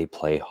and they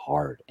play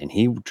hard. And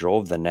he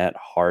drove the net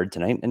hard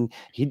tonight, and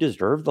he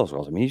deserved those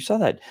goals. I mean, you saw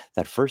that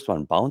first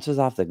one bounces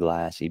off the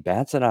glass, he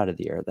bats it out of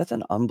the air. That's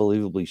an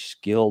unbelievably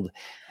skilled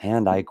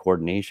hand-eye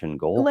coordination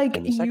goal. Like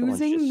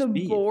using the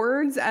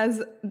boards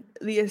as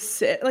the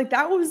assist, like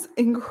that was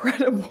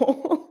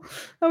incredible.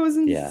 That was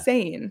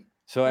insane. Yeah.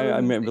 So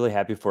I'm really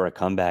happy for a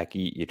comeback.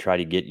 You try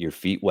to get your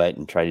feet wet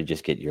and try to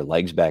just get your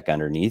legs back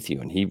underneath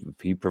you. And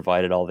he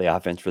provided all the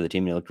offense for the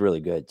team, and he looked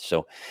really good.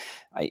 So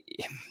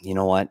you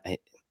know what?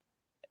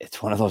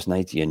 It's one of those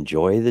nights you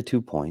enjoy the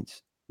 2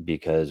 points,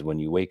 because when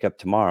you wake up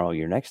tomorrow,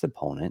 your next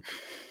opponent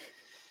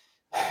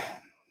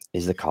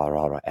is the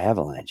Colorado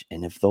Avalanche.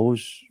 And if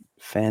those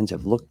fans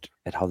have looked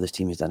at how this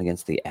team has done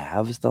against the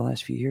Avs the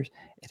last few years,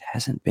 it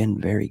hasn't been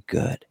very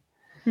good.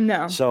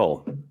 No.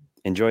 So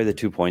enjoy the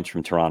 2 points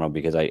from Toronto,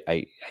 because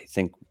I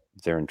think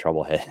they're in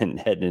trouble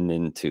heading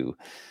into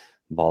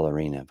Ball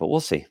Arena, but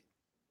we'll see.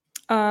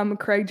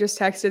 Craig just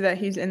texted that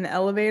he's in the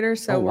elevator,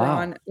 so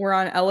we're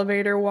on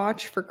elevator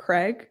watch for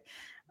Craig.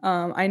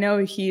 I know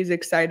he's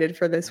excited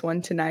for this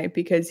one tonight,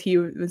 because he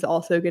was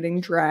also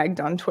getting dragged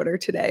on Twitter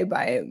today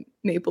by a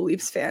Maple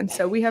Leafs fan.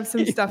 So we have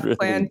some stuff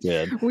planned.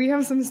 We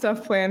have some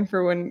stuff planned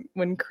for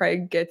when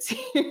Craig gets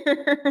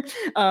here.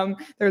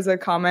 There's a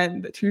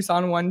comment that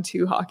Tucson won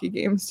 2 hockey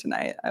games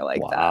tonight. I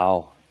like that.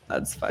 Wow.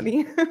 That's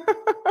funny.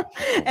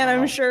 And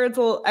I'm sure it's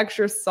a little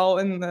extra salt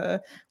in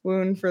the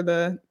wound for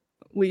the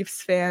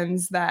Leafs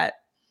fans that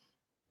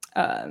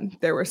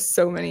there were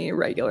so many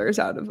regulars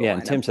out of the lineup.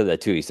 And Tim said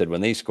that too. He said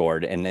when they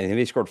scored, and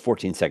they scored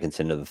 14 seconds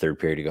into the third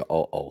period, you go,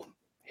 oh,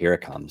 here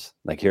it comes.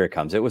 Like, here it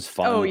comes. It was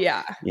fun. Oh,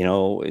 yeah. You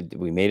know,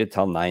 we made it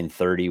till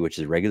 9:30, which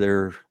is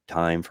regular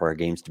time for our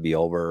games to be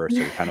over. So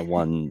we kind of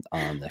won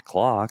on the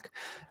clock,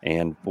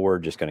 and we're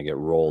just going to get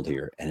rolled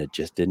here. And it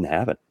just didn't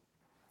happen.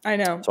 I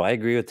know. So I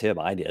agree with Tim.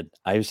 I did.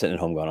 I was sitting at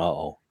home going,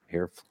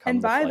 here comes.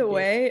 And by the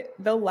way,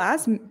 the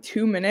last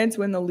 2 minutes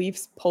when the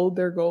Leafs pulled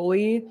their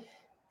goalie,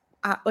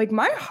 like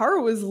my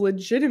heart was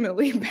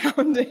legitimately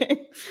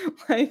pounding.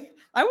 Like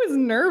I was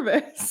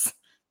nervous.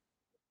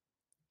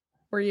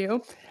 Were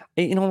you?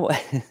 You know,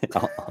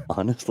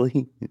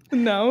 honestly,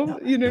 no,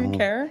 you didn't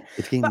care.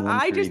 It's game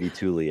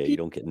 1-3-82, Leah. You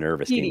don't get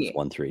nervous. Games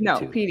 1-3-82. No,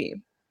 PD.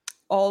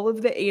 All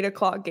of the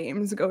 8:00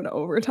 games go to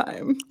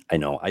overtime. I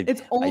know.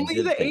 It's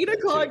only the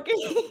 8:00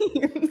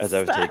 games. As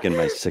I was taking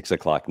my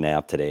 6:00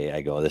 nap today,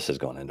 I go, "This is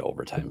going into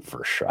overtime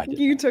for sure."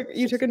 You took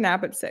a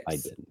nap at 6. I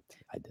didn't.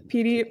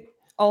 PD.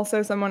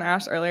 Also, someone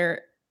asked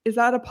earlier, is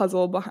that a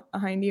puzzle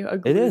behind you?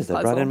 It is.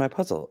 I brought in my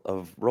puzzle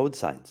of road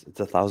signs. It's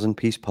a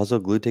 1,000-piece puzzle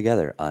glued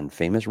together on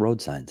famous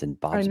road signs, and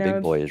Bob's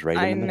Big Boy is right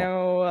in the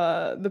middle.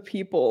 I know the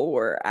people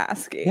were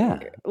asking. Yeah,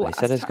 I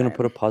said I was going to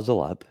put a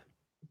puzzle up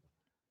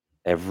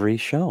every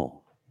show.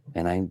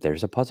 And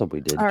there's a puzzle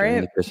we did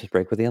during the Christmas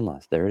break with the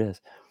in-laws. There it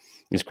is.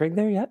 Is Craig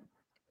there yet?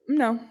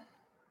 No.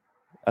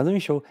 Let me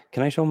show.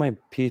 Can I show my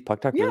PD's Puck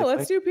Talk? Yeah,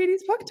 let's do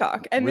PD's Puck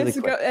Talk. And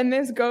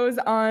this goes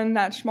on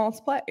that Schmaltz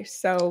play.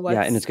 So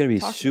let's and it's going to be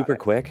super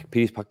quick.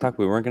 PD's Puck Talk.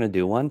 We weren't going to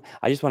do one.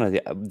 I just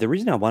wanted the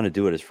reason I want to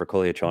do it is for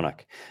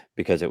Kolyachonok,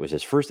 because it was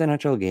his first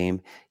NHL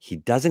game. He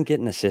doesn't get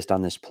an assist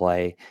on this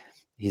play.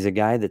 He's a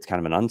guy that's kind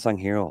of an unsung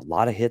hero. A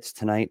lot of hits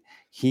tonight.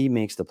 He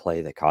makes the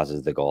play that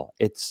causes the goal.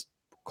 It's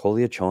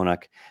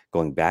Kolyachonok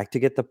going back to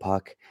get the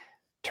puck.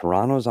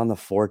 Toronto's on the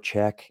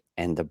forecheck,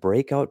 and the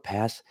breakout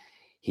pass,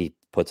 he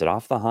puts it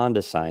off the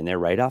Honda sign there,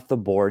 right off the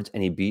boards,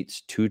 and he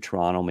beats 2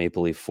 Toronto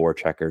Maple Leaf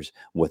forecheckers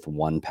with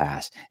 1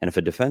 pass. And if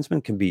a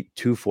defenseman can beat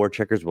 2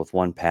 forecheckers with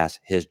 1 pass,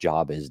 his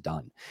job is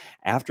done.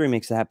 After he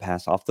makes that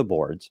pass off the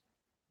boards,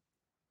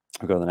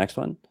 I'll go to the next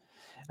one.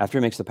 After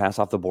he makes the pass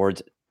off the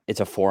boards, it's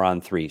a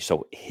 4-on-3.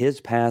 So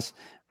his pass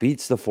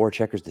beats the 2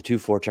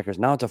 forecheckers.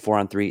 Now it's a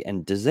 4-on-3.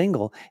 And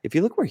Dzingel, if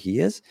you look where he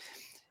is,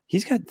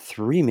 he's got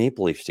 3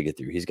 Maple Leafs to get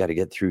through. He's got to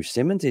get through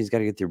Simmons. He's got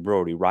to get through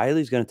Brody.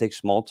 Riley's going to take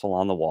Schmaltz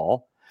along the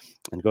wall.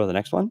 And go to the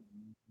next one.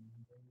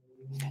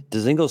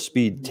 Dzingel's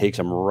speed takes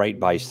him right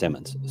by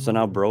Simmons. So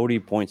now Brody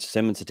points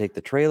Simmons to take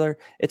the trailer.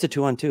 It's a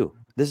 2-on-2.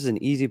 This is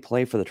an easy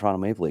play for the Toronto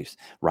Maple Leafs.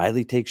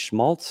 Riley takes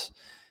Schmaltz.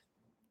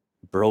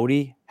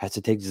 Brody has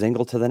to take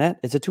Dzingel to the net.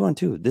 It's a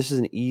 2-on-2. This is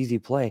an easy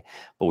play.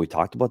 But we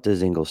talked about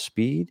Dzingel's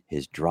speed,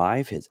 his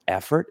drive, his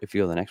effort. If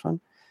you go to the next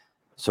one.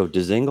 So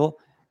Dzingel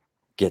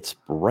gets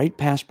right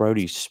past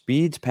Brody,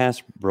 speeds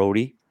past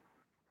Brody.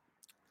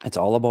 It's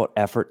all about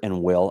effort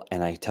and will.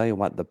 And I tell you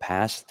what, the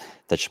pass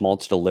that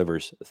Schmaltz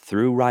delivers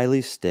through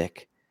Riley's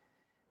stick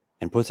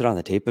and puts it on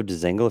the tape of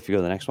Dzingel, if you go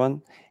to the next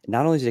one,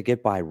 not only does it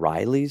get by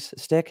Riley's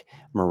stick,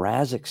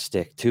 Mrazek's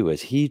stick too,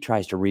 as he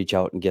tries to reach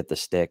out and get the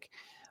stick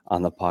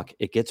on the puck.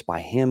 It gets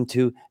by him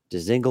too.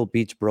 Dzingel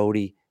beats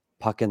Brody,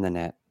 puck in the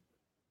net.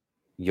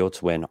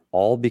 Yotes win,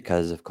 all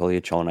because of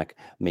Kolyachonok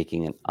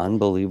making an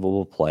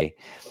unbelievable play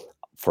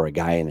for a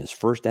guy in his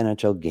first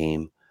NHL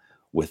game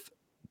with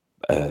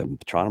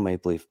Toronto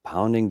Maple Leaf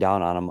pounding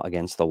down on him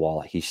against the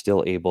wall. He's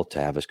still able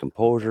to have his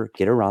composure,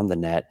 get around the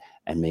net,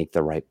 and make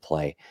the right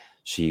play.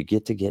 So you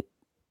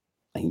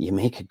you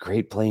make a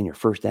great play in your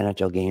first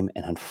NHL game,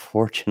 and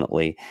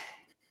unfortunately,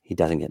 he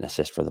doesn't get an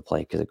assist for the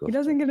play because it goes. He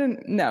doesn't get an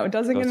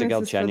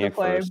assist for the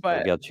play,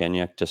 but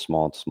Galchenyuk to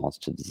Schmaltz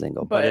to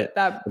Dzingel. But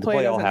that the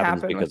play all doesn't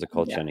happens happen because of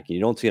Galchenyuk. You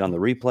don't see it on the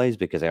replays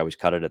because I always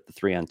cut it at the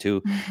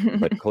 3-on-2.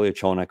 But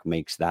Kolyachonok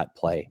makes that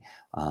play.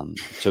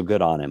 So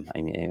good on him.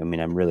 I mean,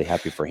 I'm really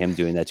happy for him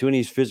doing that too, and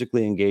he's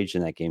physically engaged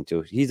in that game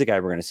too. He's the guy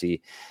we're going to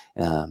see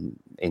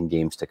in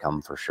games to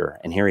come for sure.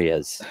 And here he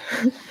is.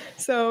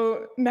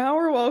 So now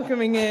we're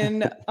welcoming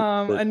in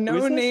a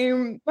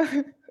no-name.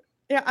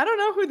 Yeah, I don't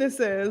know who this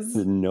is.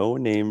 The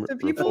no-name Do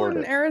people reporter.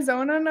 in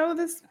Arizona know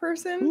this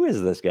person? Who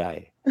is this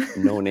guy?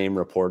 No-name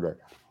reporter.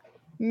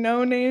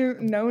 No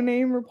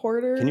name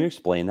reporter. Can you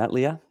explain that,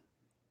 Leah?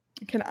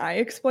 Can I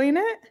explain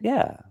it?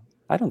 Yeah.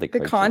 I don't think The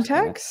Craig should explain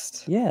it.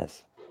 context?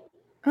 Yes.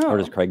 Oh, Or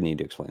does Craig need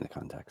to explain the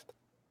context?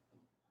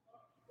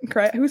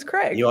 Craig. Who's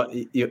Craig?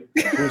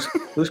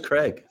 Who's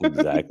Craig?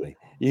 Exactly.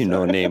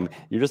 No name.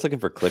 You're just looking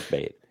for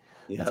clickbait.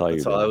 Yeah, That's all you're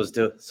that's all doing. I was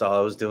doing. That's all I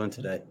was doing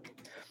today.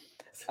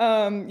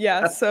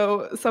 Yeah,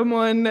 so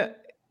someone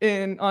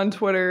on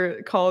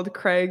Twitter called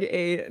Craig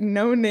a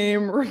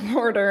no-name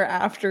reporter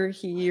after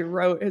he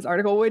wrote his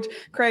article, which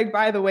Craig,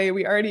 by the way,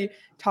 we already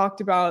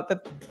talked about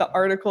the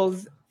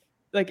articles.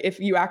 Like if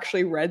you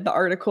actually read the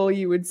article,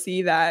 you would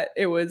see that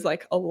it was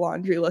like a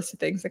laundry list of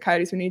things the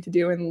Coyotes would need to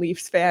do, and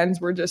Leafs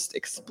fans were just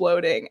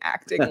exploding,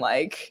 acting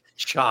like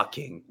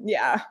Shocking.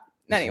 yeah.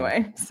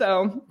 Anyway,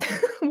 so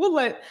we'll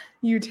let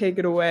you take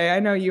it away. I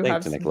know you Thanks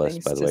have to some Nicholas,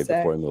 things by the to way, say.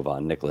 before we move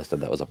on. Nicholas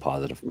said that was a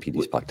positive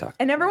PD's Puck Talk.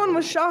 And everyone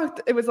was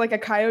shocked. It was like a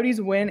Coyotes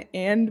win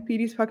and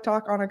PD's Puck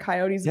Talk on a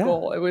Coyotes Yeah.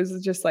 goal. It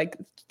was just like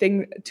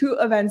two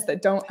events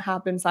that don't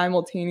happen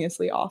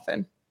simultaneously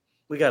often.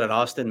 We got an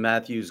Austin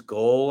Matthews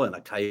goal and a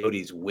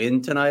Coyotes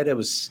win tonight. It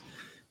was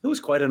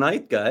quite a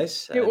night,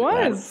 guys. It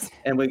was.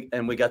 And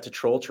we got to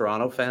troll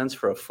Toronto fans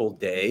for a full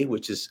day,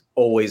 which is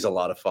always a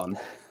lot of fun.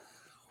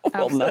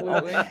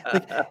 Absolutely.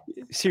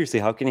 Seriously,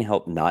 how can you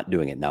help not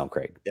doing it now,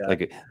 Craig? Yeah.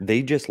 Like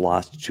they just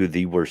lost to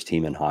the worst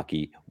team in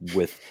hockey.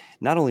 With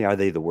not only are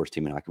they the worst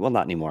team in hockey, well,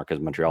 not anymore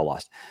because Montreal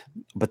lost,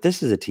 but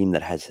this is a team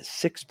that has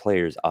 6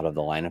 players out of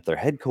the lineup. Their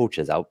head coach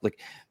is out.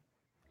 Like,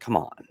 come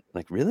on,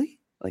 like really?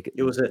 Like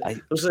It was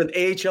an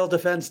AHL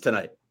defense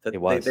tonight. It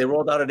was. They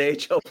rolled out an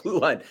AHL blue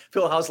line.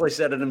 Phil Housley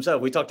said it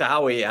himself. We talked to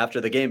Howie after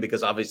the game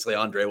because obviously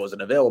Andre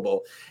wasn't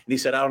available, and he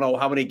said, "I don't know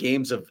how many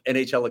games of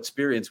NHL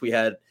experience we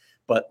had,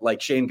 but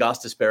like Shane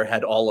Gostisbehere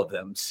had all of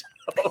them." So,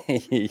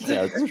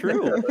 yeah, it's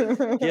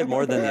true. He had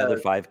more than the other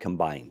 5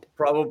 combined.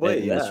 probably,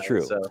 And yeah. that's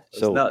true. So it's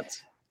So-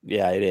 nuts.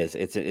 Yeah, it is.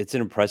 It's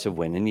an impressive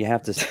win, and you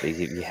have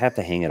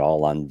to hang it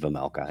all on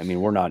Vejmelka. I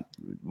mean, we're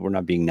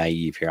not being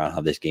naive here on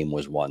how this game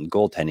was won.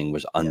 Goaltending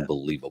was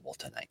unbelievable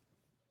tonight.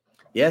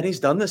 Yeah, and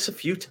he's done this a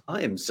few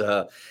times.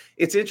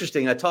 It's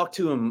interesting. I talked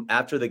to him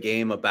after the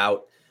game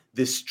about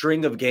this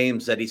string of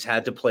games that he's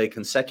had to play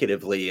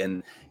consecutively,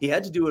 and he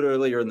had to do it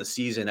earlier in the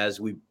season,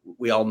 as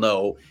we all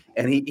know,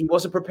 and he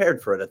wasn't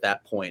prepared for it at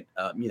that point.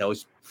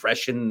 He's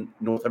fresh in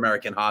North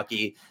American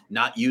hockey,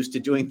 not used to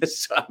doing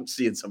this. I'm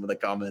seeing some of the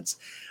comments,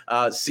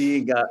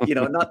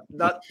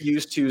 not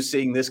used to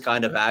seeing this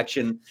kind of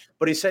action.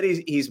 But he said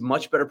he's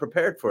much better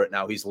prepared for it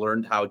now. He's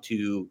learned how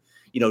to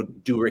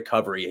do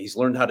recovery. He's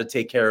learned how to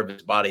take care of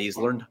his body. He's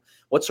learned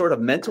what sort of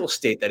mental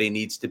state that he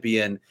needs to be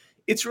in.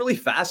 It's really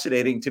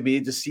fascinating to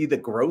me to see the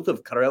growth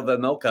of Karel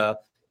Vejmelka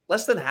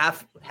less than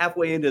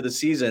halfway into the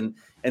season,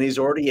 and he's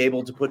already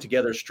able to put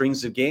together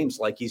strings of games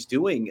like he's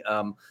doing.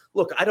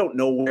 Look, I don't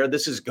know where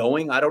this is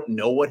going. I don't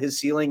know what his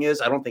ceiling is.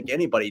 I don't think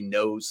anybody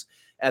knows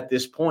at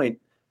this point,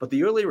 but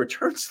the early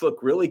returns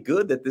look really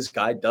good, that this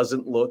guy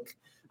doesn't look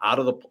out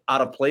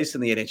of place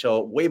in the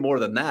NHL. Way more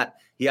than that,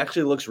 he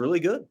actually looks really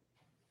good.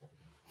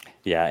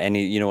 Yeah, and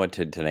you know what,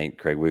 tonight,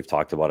 Craig, we've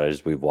talked about it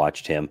as we've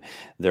watched him.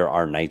 There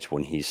are nights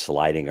when he's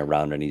sliding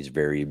around and he's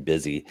very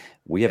busy.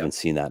 We haven't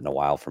seen that in a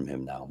while from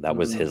him now. That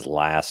was his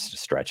last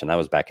stretch, and that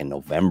was back in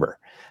November.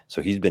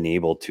 So he's been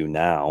able to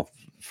now,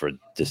 for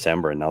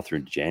December and now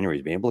through January,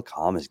 he's been able to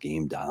calm his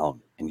game down,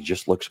 and he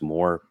just looks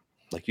more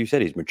like you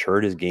said, he's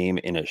matured his game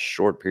in a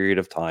short period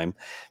of time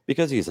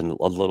because he's a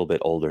little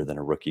bit older than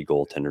a rookie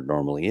goaltender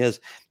normally is.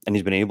 And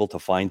he's been able to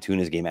fine tune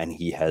his game, and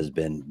he has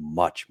been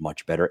much,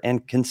 much better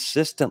and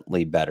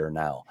consistently better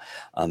now.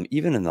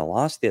 Even in the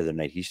loss the other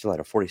night, he still had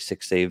a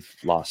 46 save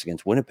loss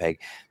against Winnipeg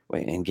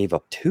and gave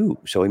up 2.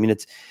 So, I mean,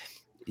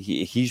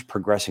 he's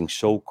progressing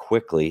so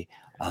quickly.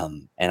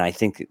 And I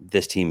think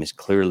this team is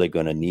clearly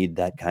going to need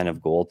that kind of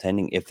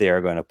goaltending if they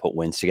are going to put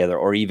wins together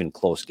or even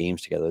close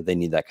games together. They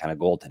need that kind of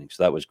goaltending.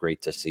 So that was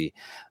great to see.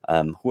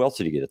 Who else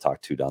did you get to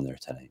talk to down there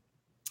tonight?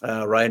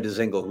 Ryan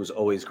Dzingel, who's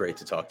always great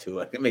to talk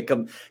to. I mean,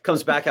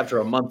 comes back after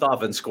a month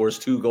off and scores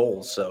 2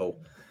 goals. So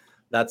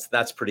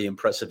that's pretty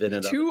impressive in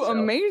it. 2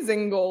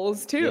 amazing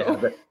goals too.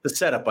 Yeah, the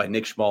setup by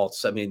Nick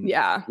Schmaltz. I mean,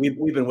 yeah,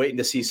 we've been waiting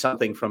to see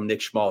something from Nick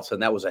Schmaltz,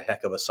 and that was a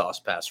heck of a sauce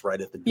pass right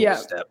at the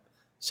doorstep.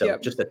 So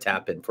just a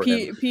tap in for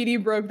him.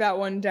 PD broke that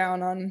one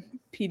down on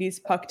PD's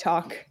Puck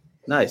Talk.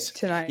 Nice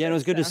tonight. Yeah, and it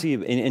was good to see.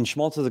 And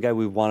Schmaltz is a guy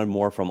we've wanted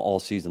more from all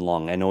season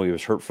long. I know he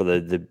was hurt for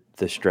the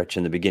stretch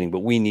in the beginning, but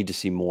we need to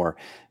see more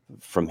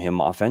from him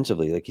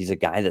offensively. Like, he's a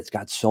guy that's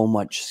got so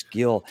much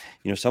skill.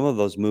 You know, some of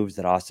those moves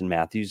that Austin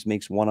Matthews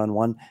makes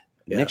one-on-one,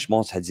 Nick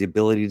Schmaltz has the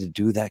ability to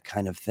do that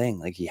kind of thing.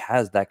 Like, he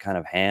has that kind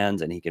of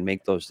hands, and he can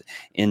make those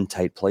in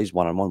tight plays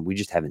one-on-one. We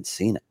just haven't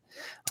seen it.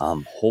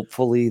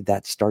 Hopefully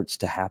that starts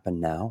to happen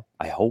now.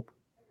 I hope.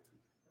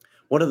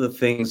 One of the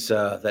things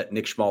that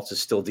Nick Schmaltz is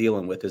still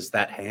dealing with is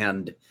that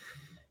hand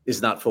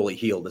is not fully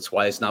healed. That's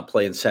why he's not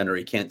playing center.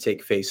 He can't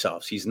take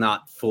faceoffs. He's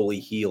not fully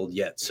healed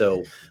yet.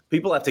 So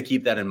people have to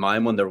keep that in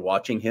mind when they're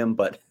watching him.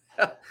 But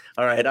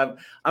all right,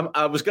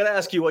 I was going to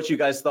ask you what you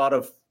guys thought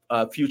of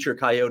future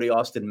Coyote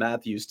Austin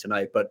Matthews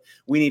tonight, but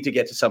we need to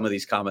get to some of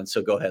these comments.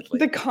 So go ahead, Lee.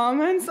 The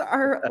comments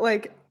are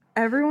like,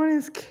 everyone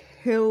is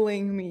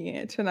killing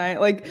me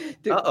tonight. Like,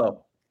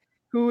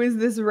 who is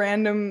this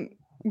random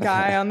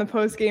guy on the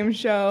post-game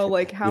show?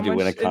 Like, how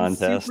much in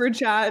super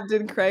chat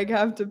did Craig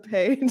have to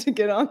pay to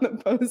get on the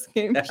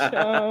post-game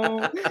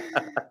show?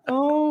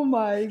 Oh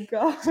my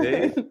god.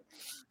 See?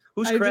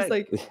 Who's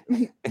Craig?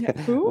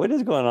 Who? What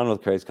is going on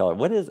with Craig's collar?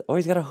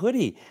 He's got a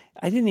hoodie.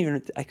 I couldn't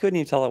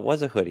even tell it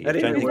was a hoodie.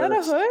 Is that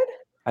a hood?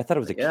 I thought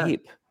it was a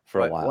cape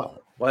for a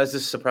while. Why is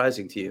this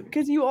surprising to you?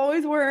 Because you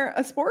always wear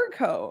a sport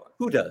coat.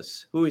 Who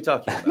does? Who are we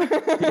talking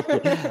about?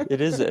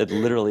 It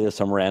literally is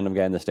some random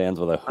guy in the stands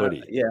with a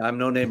hoodie. I'm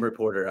no name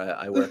reporter.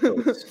 I wear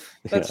coats.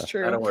 That's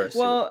true. I don't wear a suit.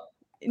 Well,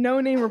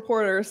 no name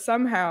reporter,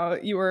 somehow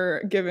you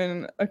were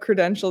given a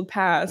credentialed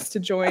pass to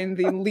join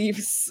the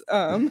Leafs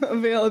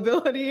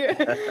availability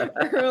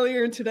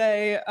earlier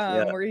today,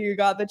 where you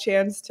got the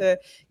chance to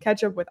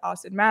catch up with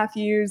Austin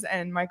Matthews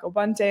and Michael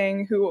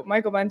Bunting, who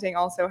Michael Bunting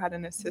also had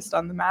an assist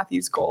on the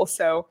Matthews goal.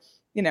 So,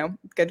 you know,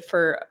 good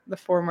for the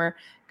former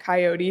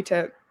Coyote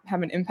to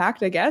have an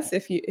impact, I guess,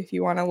 if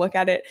you want to look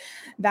at it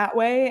that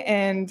way.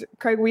 And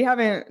Craig, we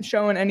haven't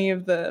shown any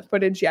of the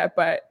footage yet,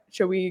 but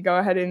should we go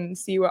ahead and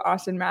see what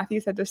Austin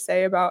Matthews had to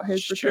say about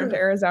his return to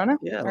Arizona?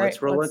 Yeah,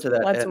 let's roll into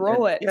that. Let's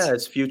roll it. Yeah,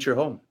 it's future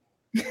home.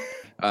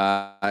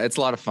 It's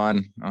a lot of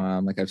fun.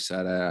 Like I've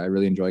said, I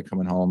really enjoy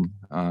coming home.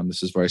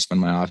 This is where I spend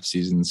my off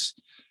seasons.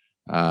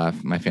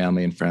 My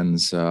family and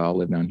friends all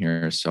live down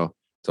here, so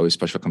it's always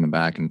special coming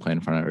back and playing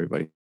in front of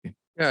everybody.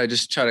 Yeah, I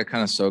just try to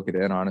kind of soak it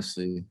in,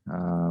 honestly.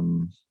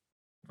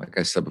 Like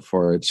I said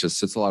before, it's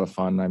a lot of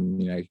fun. I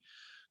mean,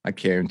 I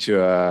came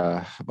to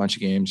a bunch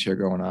of games here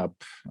growing up.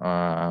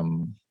 Saw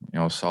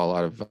a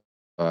lot of,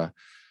 had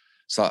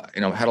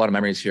a lot of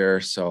memories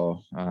here.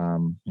 So,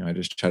 I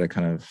just try to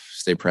kind of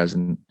stay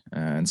present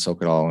and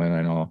soak it all in.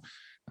 I know,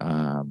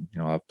 I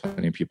have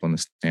plenty of people in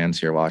the stands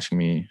here watching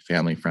me,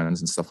 family, friends,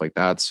 and stuff like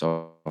that.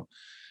 So,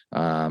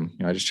 I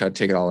just try to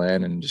take it all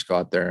in and just go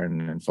out there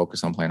and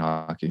focus on playing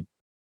hockey.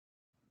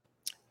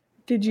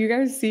 Did you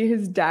guys see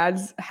his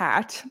dad's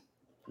hat?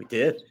 We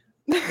did.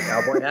 The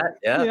cowboy hat?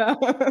 Yeah.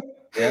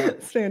 Yeah.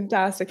 It's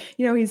fantastic.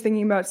 You know, he's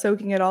thinking about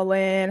soaking it all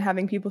in,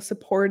 having people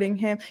supporting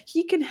him.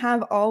 He can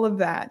have all of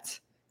that.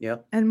 Yeah.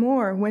 And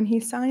more when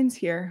he signs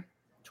here.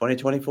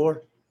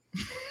 2024.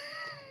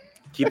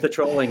 Keep the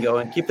trolling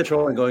going. Keep the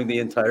trolling going the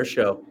entire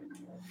show.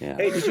 Yeah.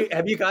 Hey,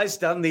 have you guys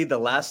done the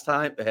last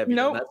time? Have you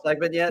done that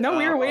segment yet? No,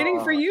 we were waiting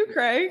for you,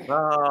 Craig.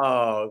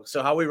 Oh,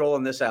 so how are we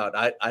rolling this out?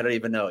 I don't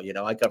even know.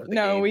 I covered the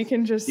game. We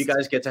can just. You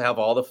guys get to have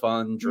all the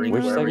fun, drink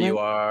wherever you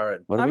are.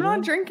 I'm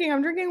not drinking.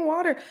 I'm drinking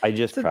water. I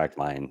just cracked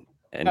mine.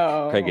 And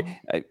Craig,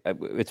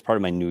 it's part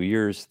of my New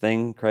Year's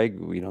thing, Craig,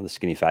 the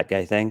skinny fat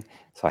guy thing.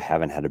 So I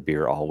haven't had a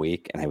beer all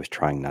week, and I was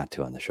trying not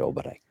to on the show,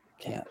 but I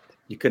can't.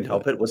 You couldn't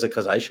help it? Was it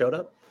because I showed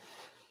up?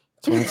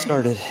 That's when it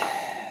started.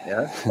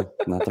 Yeah.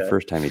 Not the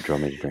first time he drove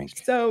me to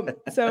drink. So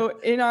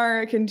in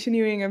our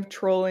continuing of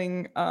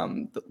trolling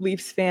the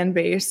Leafs fan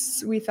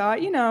base, we thought,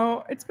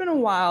 it's been a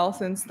while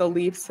since the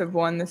Leafs have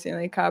won the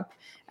Stanley Cup.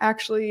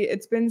 Actually,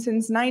 it's been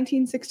since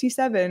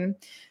 1967.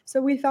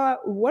 So we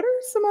thought, what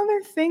are some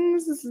other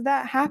things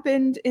that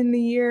happened in the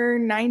year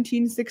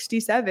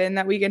 1967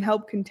 that we can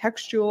help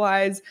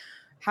contextualize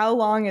how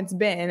long it's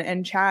been?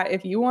 And chat,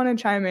 if you want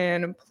to chime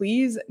in,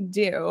 please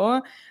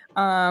do.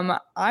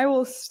 I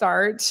will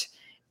start.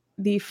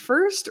 the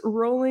first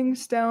Rolling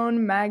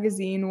Stone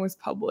magazine was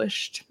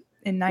published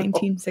in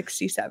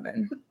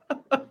 1967.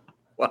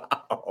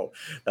 Wow,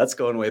 that's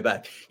going way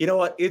back. You know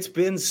what? It's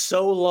been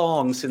so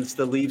long since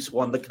the Leafs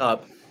won the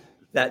cup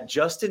that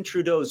Justin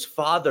Trudeau's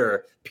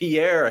father,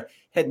 Pierre,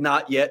 had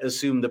not yet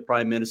assumed the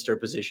prime minister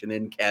position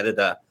in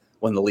Canada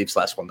when the Leafs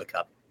last won the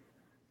cup.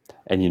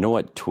 And you know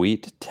what?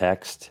 Tweet,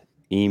 text,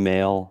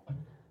 email,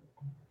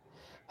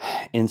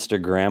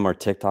 Instagram, or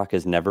TikTok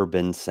has never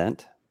been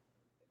sent.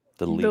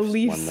 The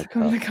Leafs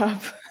won the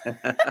cup.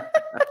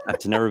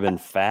 It's never been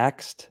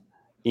faxed,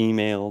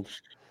 emailed.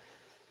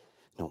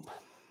 Nope.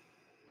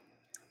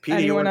 Peter,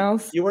 Anyone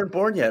else? You weren't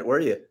born yet, were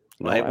you?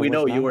 No, we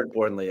know not. you weren't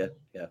born, Leah.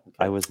 Yeah, okay.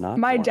 I was not.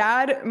 My born.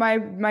 dad,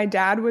 my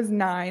dad was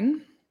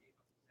 9.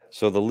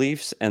 So the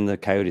Leafs and the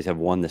Coyotes have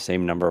won the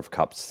same number of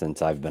cups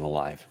since I've been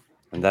alive,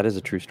 and that is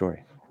a true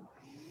story.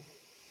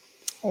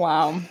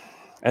 Wow.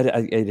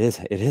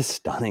 It is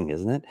stunning,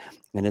 isn't it?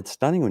 And it's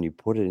stunning when you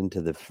put it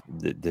into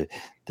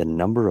the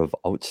number of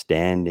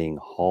outstanding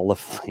Hall of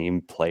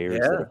Fame players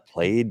that have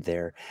played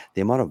there,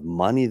 the amount of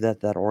money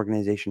that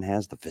organization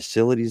has, the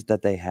facilities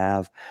that they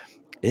have.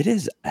 It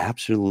is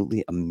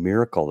absolutely a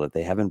miracle that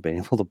they haven't been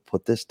able to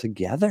put this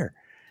together.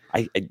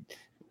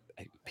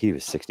 Pete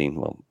was 16.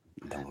 Well,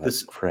 no,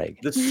 that's Craig.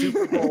 The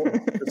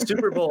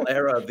Super Bowl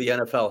era of the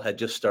NFL had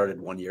just started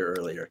 1 year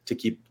earlier to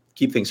keep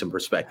things in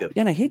perspective.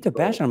 Yeah, and I hate to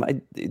bash on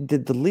them.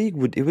 The league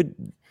would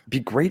be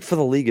great for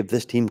the league if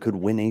this team could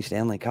win a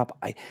Stanley Cup.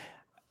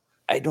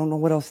 I don't know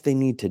what else they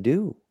need to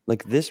do.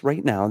 Like this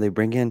right now, they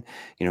bring in,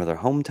 their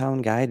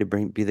hometown guy to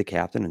be the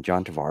captain, and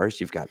John Tavares.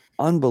 You've got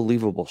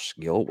unbelievable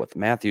skill with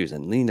Matthews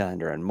and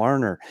Nylander and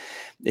Marner.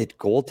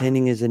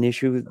 Goaltending is an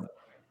issue.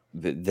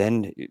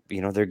 Then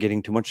they're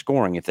getting too much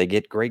scoring. If they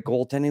get great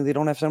goaltending, they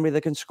don't have somebody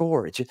that can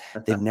score. It's just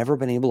they've never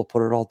been able to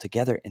put it all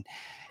together. And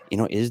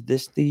is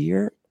this the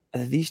year?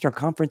 The Eastern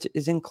Conference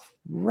is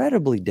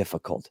incredibly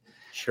difficult.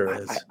 Sure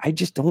is. I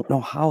just don't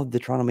know how the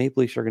Toronto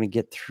Maple Leafs are going to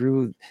get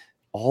through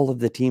all of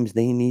the teams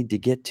they need to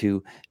get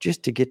to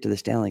just to get to the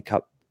Stanley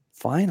Cup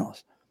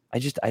finals. I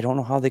don't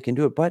know how they can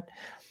do it. But,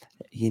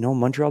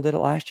 Montreal did it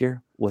last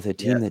year with a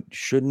team that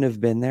shouldn't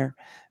have been there,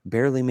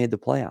 barely made the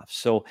playoffs.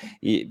 So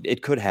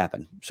it could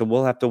happen. So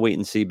we'll have to wait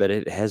and see. But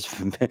it has,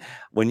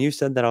 when you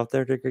said that out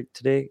there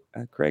today,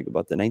 Craig,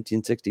 about the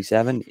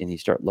 1967, and you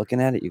start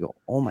looking at it, you go,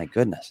 oh my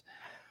goodness.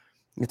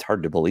 It's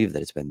hard to believe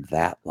that it's been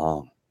that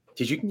long.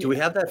 Do we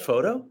have that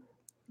photo?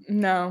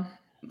 No.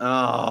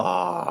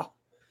 Oh,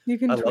 you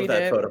can tweet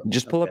it. Photo.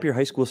 Just pull up your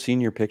high school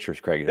senior pictures,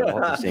 Craig. They're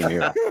all the same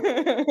year.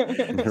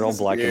 They're all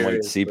black and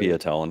white sepia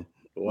tone.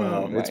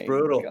 Wow, Oh it's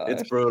brutal. gosh.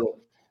 It's brutal.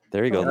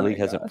 There you go. The league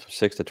has it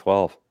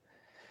 6-12.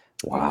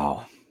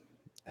 Wow.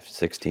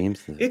 6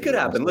 teams. It could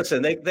happen.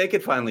 Listen, they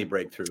could finally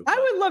break through. I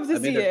would love to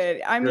see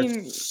it. I mean,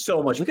 there's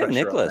so much look at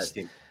pressure Nicholas. on that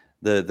team.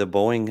 The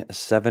Boeing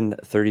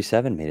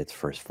 737 made its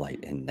first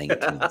flight in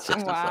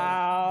 1967.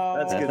 wow.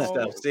 That's good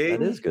stuff. See?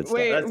 That is good stuff.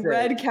 Wait, That's it.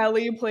 Red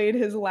Kelly played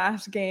his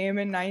last game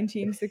in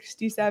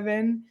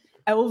 1967.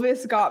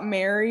 Elvis got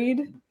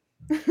married.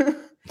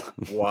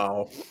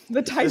 Wow.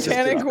 The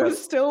Titanic was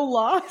still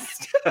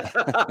lost.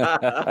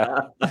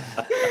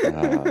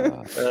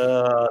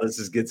 This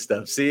is good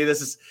stuff. See,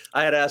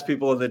 I had asked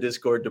people in the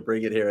Discord to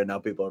bring it here, and now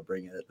people are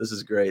bringing it. This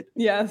is great.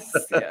 Yes.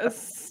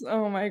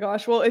 Oh my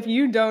gosh. Well, if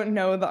you don't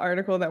know the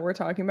article that we're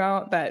talking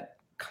about that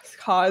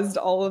caused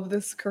all of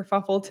this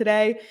kerfuffle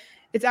today,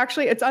 it's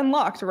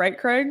unlocked, right,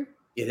 Craig?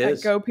 It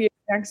is. At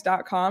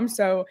gophnx.com.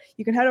 So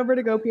you can head over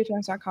to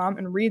gophnx.com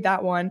and read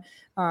that one.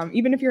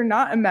 Even if you're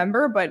not a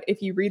member, but if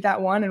you read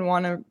that one and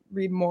want to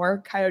read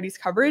more Coyotes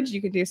coverage,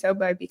 you can do so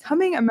by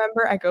becoming a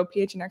member at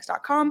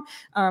gophnx.com.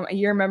 A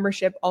year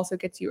membership also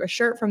gets you a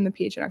shirt from the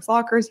PHNX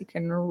lockers. You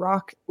can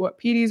rock what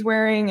Petey's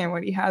wearing and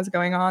what he has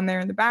going on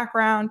there in the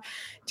background,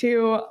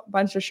 too. A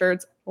bunch of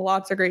shirts,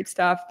 lots of great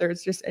stuff.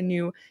 There's just a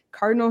new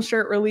Cardinals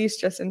shirt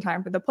released just in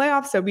time for the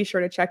playoffs. So be sure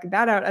to check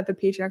that out at the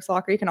PHNX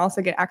locker. You can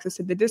also get access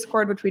to the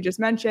Discord, which we just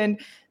mentioned.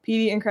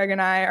 Petey and Craig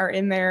and I are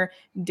in there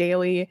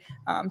daily,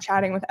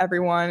 chatting with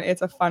everyone.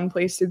 It's a fun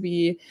place to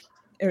be.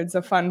 It's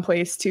a fun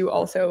place to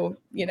also,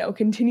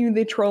 continue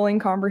the trolling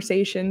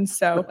conversations.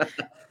 So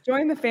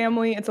join the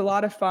family. It's a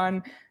lot of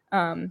fun.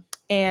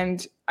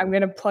 And I'm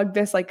going to plug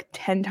this like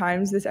 10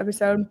 times this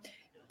episode.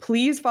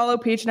 Please follow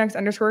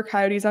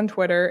PHNX_Coyotes on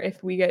Twitter. I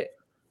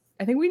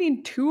think we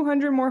need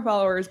 200 more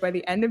followers by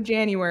the end of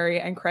January,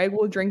 and Craig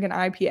will drink an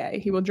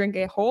IPA. He will drink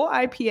a whole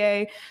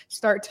IPA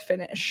start to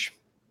finish.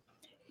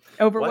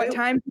 Over what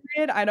time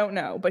period, I don't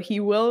know, but he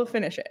will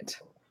finish it.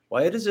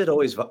 Why does it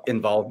always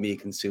involve me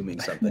consuming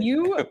something?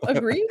 You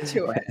agreed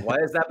to it. Why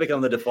has that become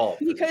the default?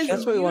 Because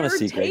that's what we want to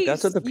see, Craig.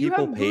 That's what the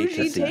people pay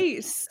to see.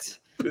 Taste.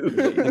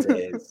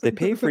 They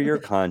pay for your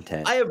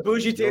content. I have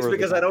bougie taste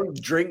because I don't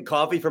drink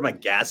coffee from a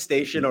gas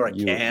station or a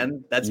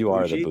can. That's you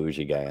bougie. Are the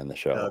bougie guy on the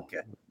show.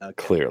 Okay.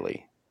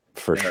 Clearly,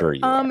 for sure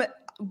you are.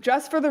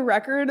 Just for the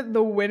record,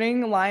 the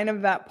winning line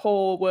of that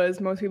poll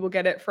was most people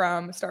get it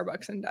from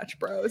Starbucks and Dutch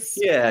Bros.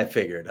 Yeah, I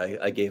figured.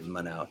 I gave them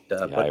an out.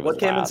 But what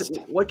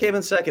came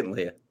in second,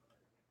 Leah?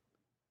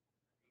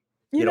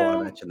 You don't want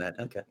to mention that.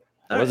 Okay.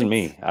 It wasn't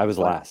me. I was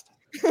last.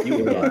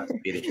 You were last,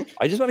 Petey.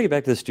 I just want to get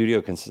back to the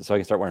studio so I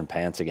can start wearing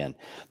pants again.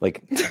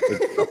 Like,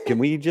 can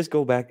we just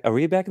go back? Are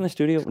we back in the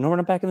studio? No, we're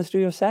not back in the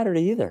studio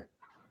Saturday either.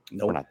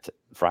 No, We're not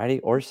Friday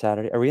or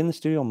Saturday. Are we in the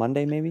studio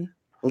Monday maybe?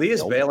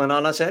 Leah's Nope. bailing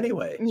on us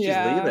anyway. She's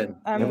leaving.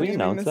 I'm Have we leaving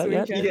announced this that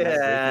yet? weekend.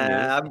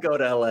 Yeah, I'm going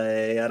to LA. I don't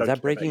Is care that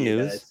about breaking you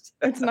news? guys.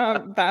 It's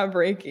not that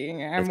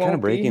breaking. I It's won't kind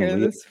of breaking. be here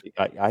this.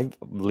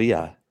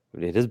 Leah,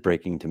 it is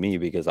breaking to me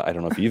because I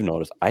don't know if you've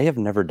noticed. I have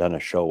never done a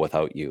show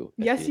without you.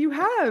 Yes, you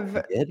have.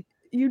 I did.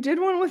 You did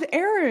one with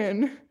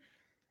Aaron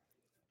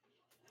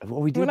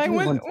Well, we did. when I do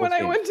went one when I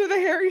posting. went to the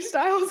Harry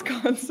Styles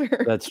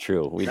concert. That's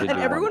true. We did. And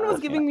do everyone one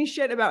was giving me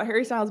shit about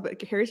Harry Styles, but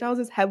Harry Styles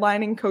is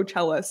headlining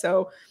Coachella,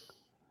 so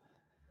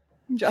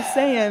just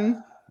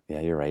saying. Yeah,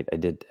 you're right. I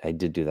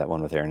did do that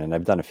one with Aaron, and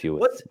I've done a few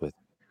with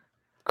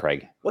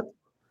Craig.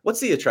 What's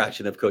the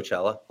attraction of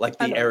Coachella? Like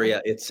I the don't know.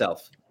 area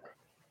itself?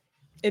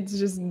 It's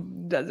just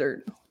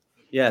desert.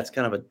 Yeah, it's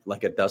kind of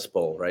like a dust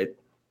bowl, right?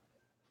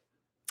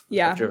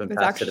 Yeah, I've driven it's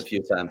past it a actu-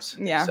 few times.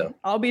 Yeah, So.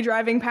 I'll be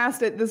driving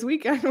past it this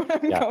weekend when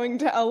I'm Yeah. going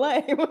to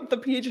LA with the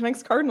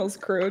PHNX Cardinals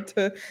crew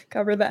to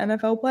cover the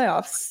NFL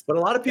playoffs. But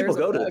a lot of people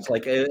There's a go to plug. it. It's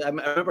like I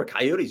remember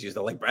Coyotes used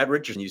to, like Brad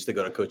Richardson used to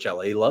go to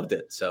Coachella. He loved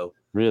it. So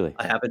Really,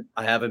 I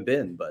haven't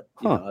been, but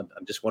you Huh. know,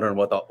 I'm just wondering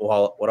what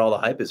all the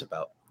hype is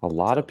about. a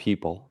lot of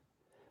people,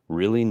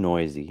 really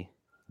noisy,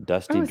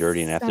 dusty, Oh,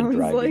 dirty, and have to sounds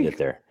drive to like get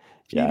there.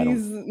 Yeah, I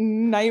Petey's don't.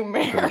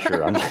 nightmare. Pretty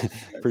sure I'm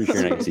pretty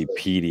sure I can see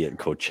Petey at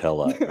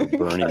Coachella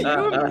burning. Can it you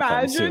anytime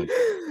imagine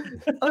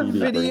soon. a Petey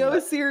video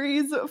burning.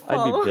 series I'd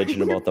following be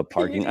bitching about the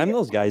parking. I'm Petey?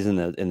 those guys in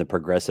the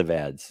progressive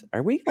ads.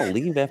 Are we gonna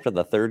leave after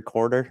the third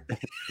quarter?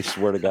 I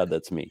swear to God,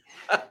 that's me.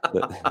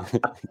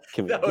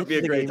 Can we That would get be to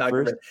a the great game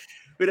documentary. first?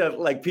 We'd have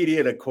like PD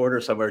in a corner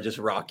somewhere just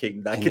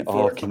rocking back and Oh,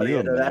 forth. can by the you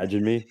end of that.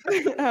 imagine me?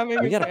 Having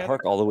We a got to fan-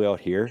 park all the way out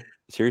here.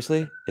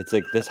 Seriously, it's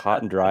like this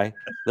hot and dry.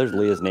 There's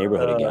Leah's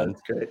neighborhood again.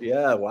 That's great.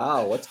 Yeah,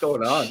 wow. What's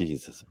going on?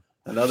 Jesus,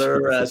 Another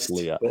Jesus, arrest.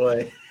 Leah.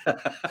 Boy.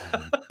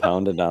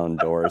 pounding down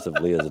doors of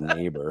Leah's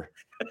neighbor,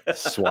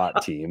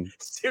 SWAT team.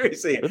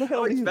 Seriously, Where the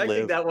hell I'm do you expecting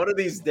live? that one of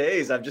these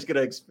days. I'm just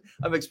gonna.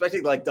 I'm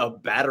expecting like the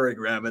battering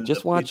ram and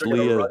Just the police watch are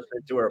gonna Leah. rush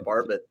into her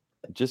apartment.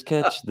 Just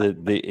catch the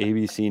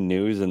ABC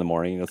News in the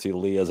morning. You'll see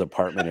Leah's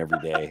apartment every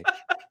day.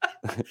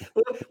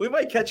 We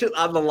might catch it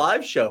on the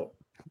live show.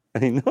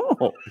 I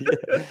know.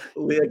 Yeah.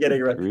 Leah getting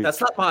Grief. ready. That's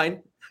not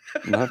mine.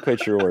 Not quite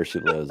sure where she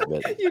lives,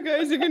 but You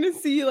guys are gonna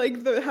see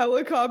like the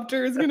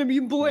helicopter is gonna be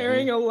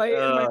blaring a light in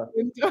my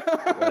window.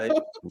 Right.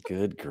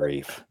 good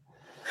grief.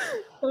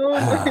 Oh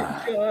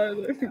my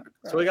god.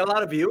 So we got a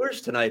lot of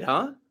viewers tonight,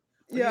 huh?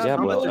 Yeah, Yeah,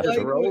 people well, just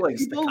like- rolling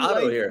people staccato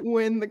like here.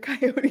 when the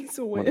Coyotes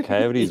win. When the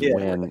Coyotes Yeah.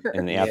 win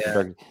in the After Yeah.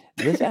 Dark,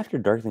 this After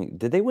Dark thing,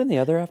 did they win the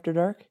other After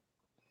Dark?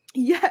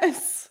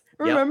 Yes.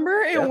 Yep. Remember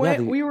it Yeah, went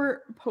they- we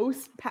were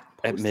post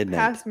At midnight.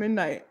 past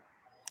midnight.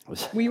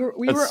 We were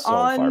That's were so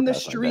far on the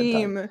past my bedtime.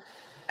 stream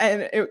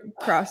and it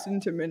crossed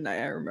into midnight,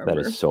 I remember.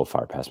 That is so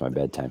far past my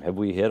bedtime. Have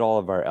we hit all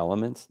of our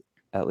elements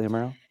at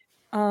Leomero?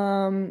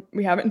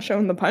 We haven't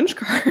shown the punch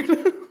card.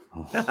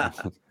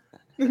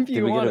 If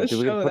you want to did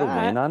we show put a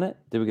that. win on it?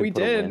 Did we get We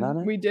put a did. win on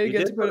it? We did You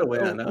get did to put a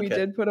win, We okay.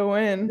 did put a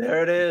win.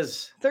 There it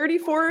is.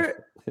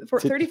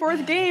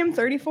 34th game,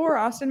 34.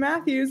 Austin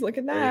Matthews. Look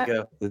at There that.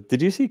 you go.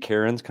 Did you see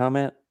Karen's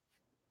comment?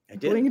 I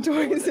did. Blink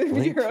twice if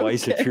Blink you're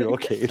twice okay. if you're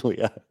okay,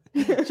 Leah.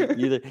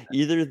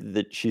 Either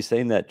that she's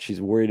saying that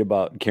she's worried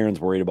about Karen's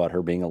worried about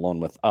her being alone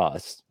with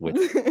us, which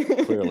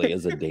clearly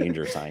is a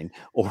danger sign,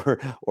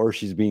 or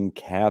she's being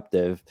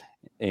captive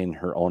in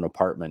her own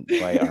apartment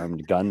by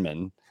armed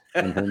gunmen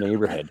in her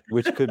neighborhood,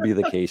 which could be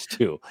the case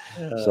too.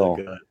 Oh, So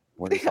God.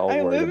 we're just all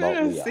I worried live about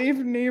in a Leah. safe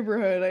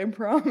neighborhood, I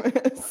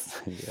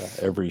promise. Yeah,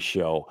 every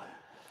show.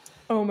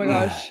 Oh my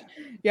gosh.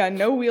 Yeah,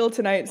 no wheel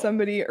tonight.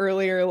 Somebody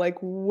earlier, like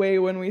way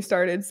when we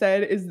started,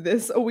 said, is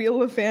this a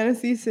Wheel of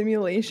Fantasy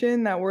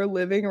simulation that we're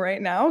living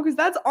right now? Because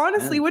that's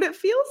honestly what it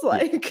feels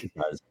like. It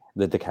does.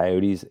 That the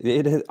Coyotes,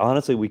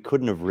 honestly, we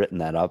couldn't have written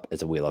that up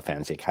as a Wheel of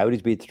Fantasy.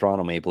 Coyotes beat the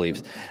Toronto Maple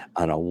Leafs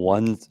on a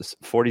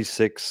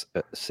 146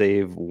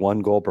 save,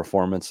 1-goal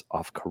performance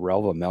off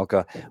Karel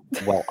Vejmelka,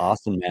 while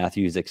Austin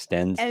Matthews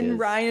extends And his,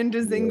 Ryan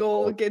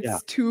Dzingel gets Yeah.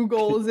 2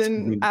 goals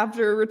in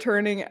after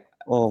returning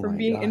oh from my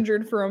being God.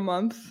 injured for a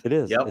month. It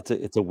is. Yep.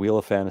 It's a Wheel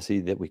of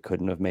Fantasy that we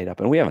couldn't have made up,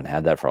 and we haven't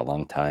had that for a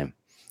long time.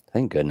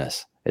 Thank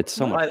goodness. It's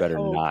so No, much I better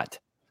hope- not.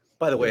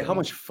 By the way, how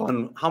much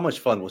fun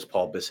was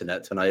Paul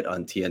Bissonnette tonight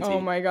on TNT?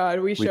 Oh my God,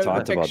 we showed the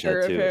talked about that picture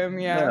of too. him.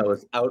 Yeah, Yeah. it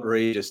was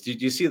outrageous. Did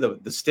you see the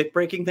stick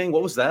breaking thing?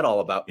 What was that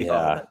all about?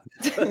 Yeah.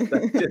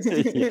 That's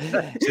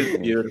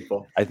just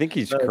beautiful. I think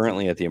he's That's-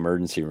 currently at the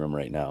emergency room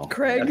right now.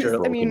 Craig,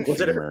 After- I mean, broken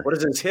Was it femur. what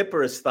is his hip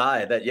or his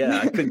thigh? That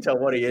I couldn't tell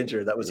what he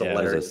injured. That was Yeah, it was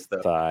hilarious. a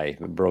Though. thigh,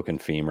 broken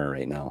femur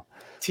right now.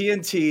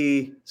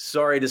 TNT,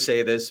 sorry to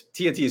say this,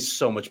 TNT is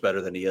so much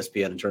better than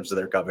ESPN in terms of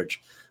their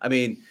coverage. I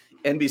mean,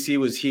 NBC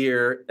was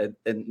here,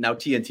 and now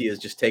TNT is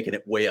just taking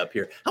it way up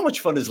here. How much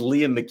fun is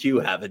Liam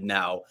McHugh having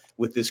now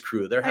with this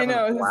crew? They're I having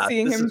a know, blast.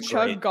 seeing This him is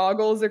chug great.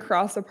 goggles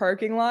across the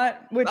parking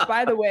lot, which,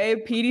 by the way,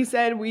 Petey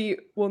said we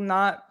will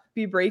not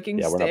be breaking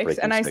Yeah, we're not sticks.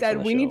 breaking And I sticks on said,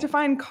 the we need show. to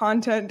find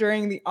content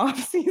during the off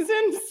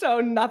season. So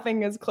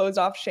nothing is closed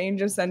off. Shane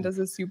just sent us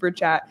a super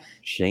chat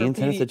Shane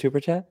sent us a PD super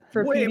chat.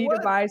 for Wait, PD to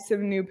what? buy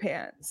some new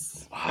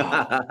pants.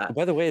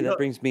 By the way, You that know-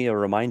 brings me a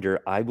reminder.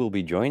 I will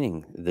be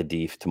joining the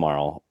Deef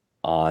tomorrow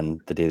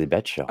on the Daily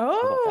Bet Show. How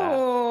about that?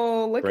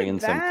 Oh, look Bringing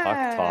at some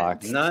that. puck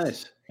talk.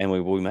 Nice. And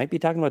we might be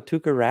talking about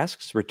Tuukka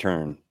Rask's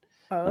return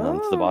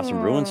to the Boston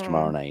Bruins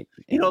tomorrow Oh. night.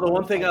 You know, the in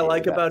one thing my I Daily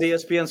like about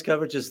Bets. ESPN's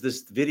coverage is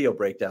this video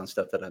breakdown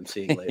stuff that I'm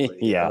seeing lately.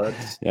 You Yeah. know,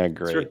 it's- Yeah,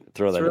 great. re-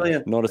 Throw it's that really-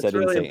 in. Notice I it's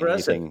didn't really say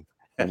impressive. anything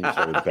when you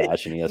started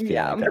bashing ESPN.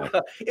 Yeah.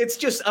 okay. It's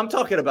just I'm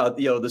talking about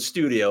the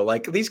studio.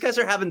 Like these guys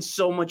are having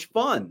so much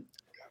fun.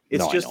 It's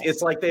No, I just know.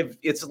 it's like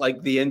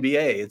the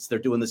NBA. They're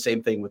doing the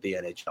same thing with the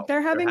NHL. They're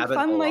having a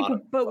fun, like, lot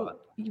of but fun.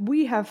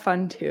 we have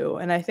fun too.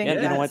 And I think Yeah,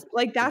 you know that's what?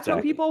 like that's what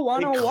Exactly. people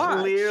want They to watch.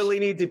 clearly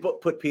need to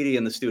put PD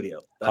in the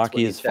studio. That's Hockey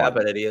what is needs to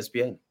happen fun. at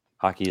ESPN.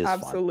 Hockey is fun.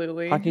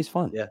 Absolutely. Hockey's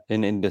fun. Yeah.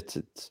 And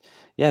it's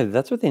yeah,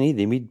 that's what they need.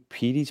 They need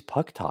Petey's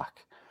puck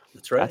talk.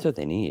 That's right. That's what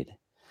they need.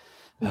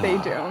 They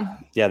do.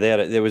 Yeah,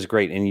 it was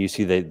great. And you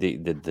see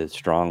the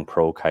strong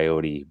pro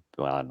Coyote.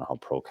 Well, I don't know how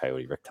pro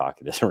Coyote Rick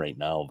Tocchet is right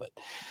now,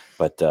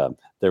 but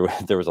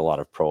there was a lot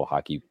of pro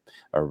hockey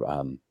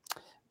or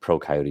pro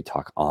Coyote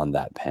talk on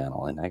that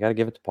panel, and I got to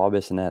give it to Paul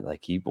Bissonnette.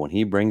 Like when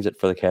he brings it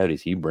for the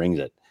Coyotes, he brings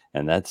it,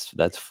 and that's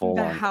full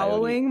The on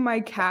howling, Coyote. my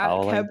cat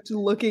howling. kept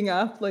looking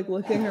up, like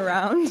looking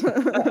around.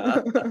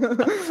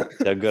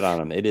 Yeah, good on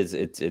him.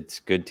 It's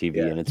good TV,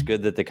 Yeah. and it's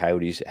good that the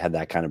Coyotes had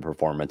that kind of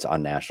performance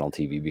on national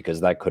TV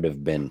because that could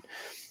have been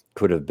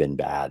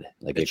bad.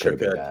 Like it sure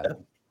could have been could.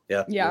 bad.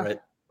 Yeah. Yeah. You're right.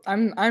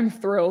 I'm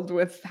thrilled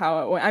with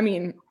how it went. I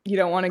mean, you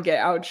don't want to get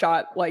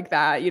outshot like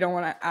that. You don't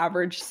want to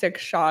average 6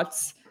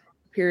 shots,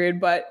 period.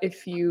 But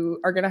if you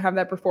are going to have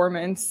that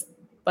performance,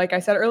 like I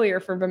said earlier,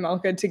 for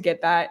Vejmelka to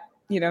get that,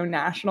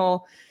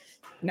 national,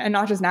 and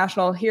not just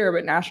national here,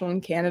 but national in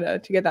Canada,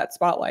 to get that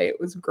spotlight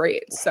was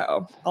great.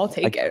 So I'll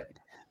take it.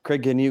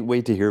 Craig, can you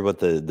wait to hear what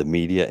the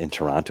media in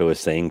Toronto is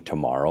saying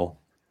tomorrow?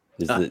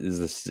 Is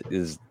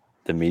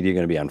the media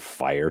going to be on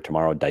fire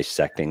tomorrow,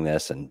 dissecting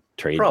this and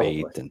trade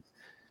Probably. bait and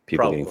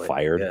people getting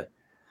fired?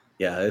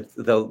 Yeah.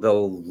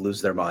 They'll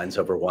lose their minds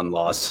over one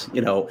loss.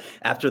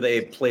 After they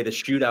played a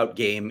shootout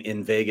game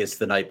in Vegas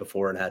the night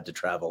before and had to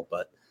travel,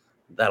 but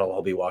that'll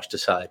all be washed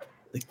aside.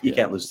 You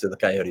can't lose to the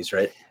Coyotes,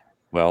 right?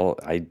 Well,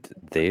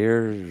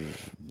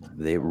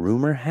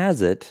 rumor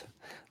has it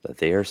that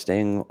they are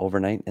staying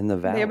overnight in the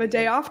Valley. They have a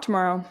day off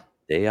tomorrow.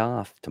 Day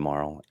off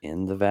tomorrow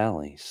in the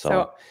Valley.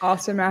 So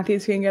Austin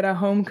Matthews can get a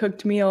home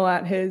cooked meal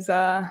at his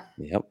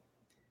yep.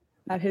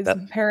 at his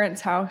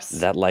parents' house.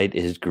 That light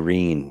is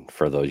green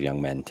for those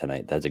young men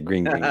tonight. That's a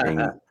green.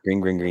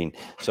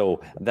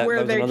 So that where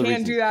was they another can't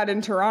reason do that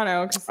in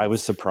Toronto. 'Cause I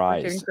was it's freaking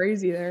surprised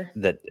crazy there.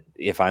 that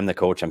if I'm the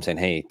coach, I'm saying,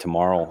 hey,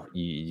 tomorrow,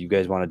 you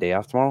guys want a day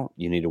off tomorrow?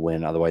 You need to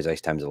win. Otherwise,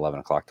 ice time's 11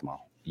 o'clock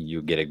tomorrow.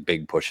 You get a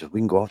big push. We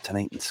can go out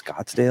tonight in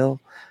Scottsdale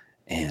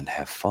and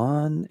have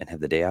fun and have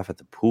the day off at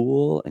the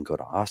pool and go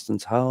to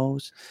Austin's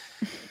house.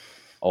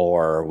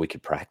 Or we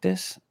could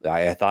practice.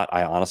 I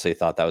honestly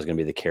thought that was going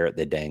to be the carrot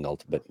they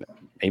dangled, but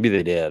maybe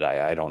they did.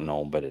 I don't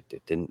know, but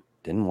it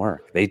didn't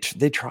work. They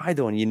tried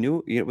though, and you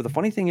knew. The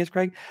funny thing is,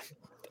 Craig,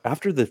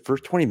 after the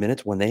first 20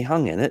 minutes when they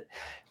hung in it,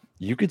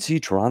 you could see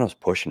Toronto's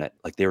pushing it.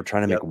 Like they were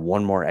trying to make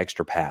one more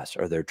extra pass,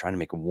 or they're trying to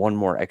make one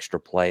more extra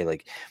play.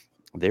 Like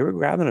they were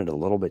grabbing it a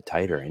little bit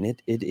tighter, and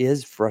it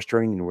is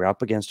frustrating. And we're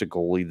up against a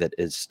goalie that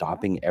is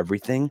stopping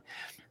everything.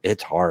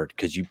 It's hard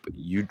because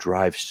you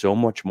drive so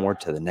much more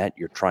to the net.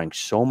 You're trying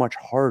so much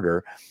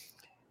harder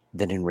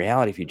than in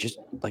reality. If you just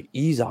like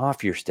ease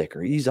off your stick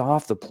or ease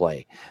off the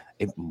play,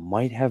 it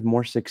might have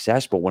more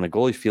success. But when a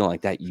goalie's feeling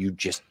like that, you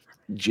just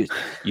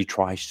you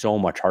try so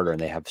much harder, and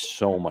they have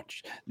so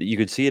much. You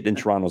could see it in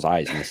Toronto's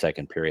eyes in the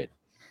second period.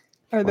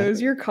 Are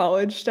those your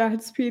college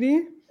stats,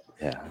 PD?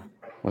 Yeah.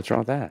 What's wrong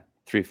with that?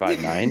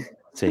 359,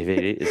 save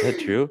 88. Is that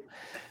true?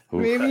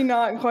 Oof. Maybe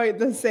not quite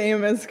the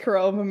same as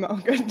Karel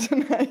Vejmelka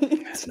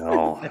tonight.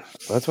 No,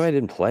 that's why I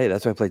didn't play.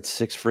 That's why I played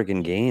 6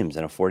 freaking games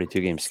in a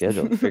 42-game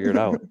schedule. Figure it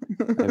out.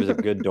 It was a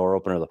good door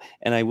opener.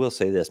 And I will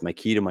say this, my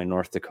key to my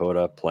North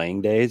Dakota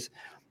playing days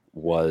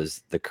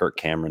was the Kirk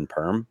Cameron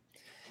perm,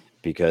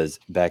 because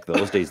back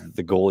those days,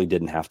 the goalie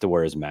didn't have to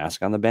wear his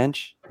mask on the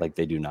bench like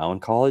they do now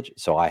in college.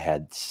 So I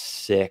had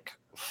sick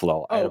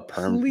flow. I had a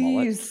permed please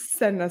mullet.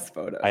 send us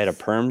photos. I had a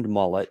permed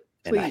mullet,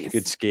 and I Please.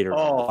 could skate around.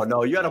 Oh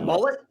no, you had a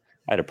mullet?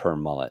 I had a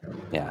perm mullet.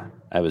 Yeah.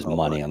 I was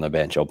money on the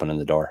bench opening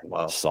the door.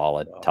 Wow.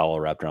 Solid towel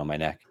wrapped around my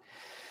neck.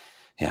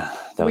 Yeah.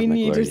 That We was my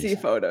need to glory see days.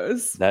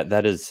 photos.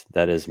 That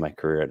is my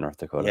career at North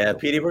Dakota. Yeah,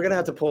 Petey, we're gonna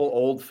have to pull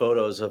old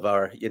photos of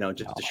our,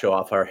 just to show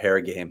off our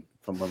hair game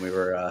from when we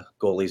were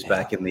goalies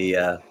back in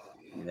the.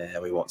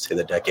 We won't say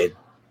the decade.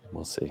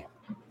 We'll see.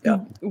 Yeah.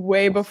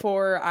 Way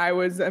before I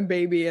was a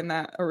baby in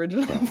that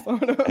original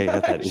photo. Hey,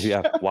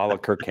 wow, a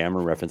Kirk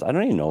Cameron reference. I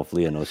don't even know if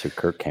Leah knows who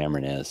Kirk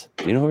Cameron is.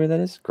 Do you know who that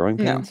is? Growing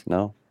No. Pains?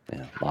 No?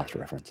 Yeah, lost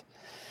reference.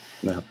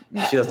 No,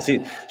 she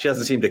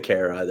doesn't seem to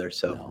care either.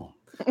 So No.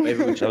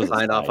 maybe we should was a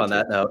sign off side on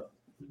that note.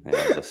 Yeah,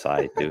 it was a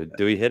side.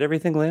 Do we hit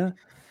everything, Leah?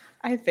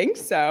 I think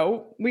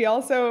so. We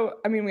also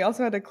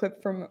had a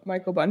clip from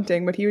Michael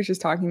Bunting, but he was just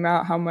talking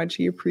about how much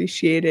he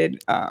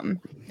appreciated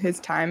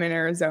his time in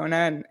Arizona,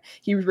 and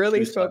he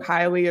really spoke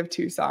highly of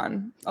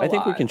Tucson. I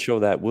think we can show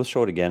that. We'll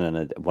show it again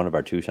in one of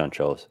our Tucson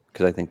shows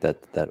because I think that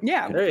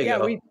yeah, there you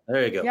go.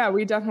 There you go. Yeah,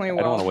 we definitely will.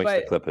 I don't want to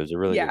waste the clip. It was a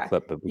really good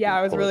clip. But yeah,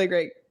 it was a really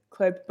great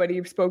clip. But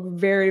he spoke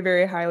very,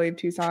 very highly of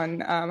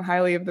Tucson,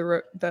 highly of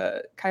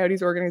the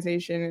Coyotes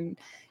organization, and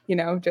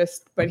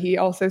but he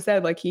also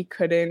said like he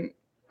couldn't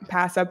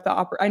pass up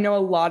the I know a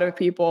lot of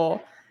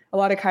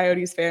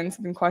Coyotes fans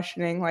have been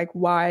questioning like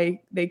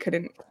why they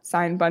couldn't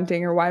sign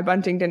Bunting or why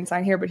Bunting didn't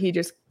sign here, but he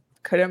just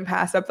couldn't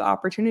pass up the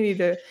opportunity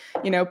to,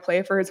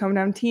 play for his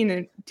hometown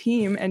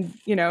team. And,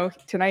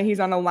 tonight he's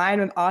on a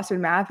line with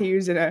Austin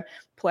Matthews in a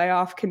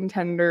playoff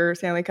contender,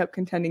 Stanley Cup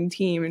contending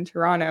team in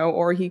Toronto,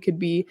 or he could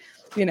be,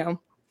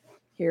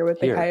 here with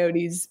the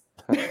Coyotes.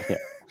 Yeah.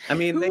 I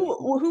mean,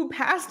 who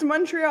passed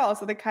Montreal.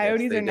 So the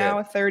Coyotes are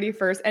now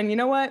 31st. And you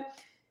know what?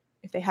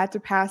 If they had to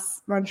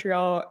pass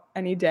Montreal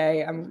any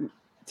day,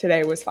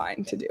 today was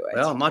fine to do it.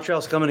 Well,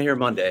 Montreal's coming here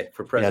Monday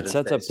for President's Day.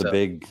 Yeah, it sets up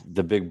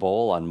the big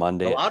bowl on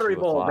Monday. The Lottery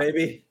Bowl,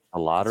 baby. A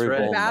Lottery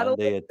Bowl Battle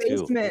Monday at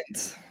 2.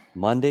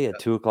 Monday at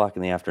 2:00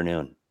 in the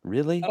afternoon.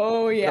 Really?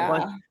 Oh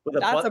yeah.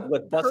 With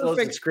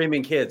busloads of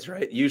screaming kids,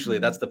 right? Usually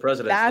that's the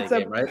President's Day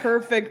game, right? That's a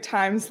perfect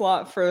time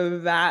slot for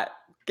that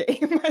game.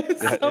 It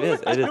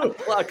is 2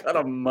 o'clock on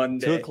a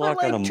Monday. 2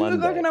 o'clock on a Monday. 2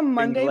 o'clock on a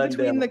Monday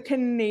between the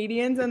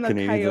Canadians and the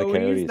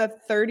Coyotes, the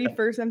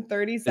 31st and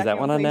 32nd. Is that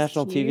one on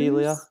national TV,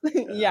 Leah?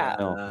 Yeah.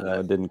 No,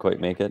 it didn't quite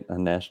make it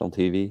on national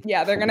TV.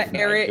 Yeah, they're gonna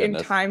air it in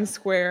Times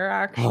Square.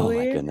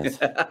 Actually. Oh my goodness.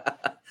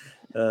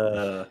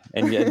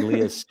 And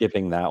Leah's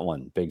skipping that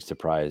one. Big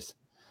surprise.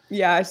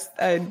 Yeah,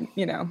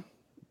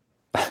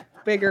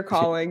 bigger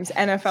callings,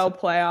 NFL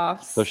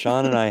playoffs. So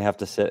Sean and I have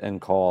to sit and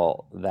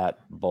call that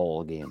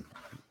bowl game.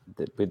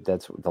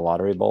 That's the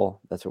Lottery Bowl.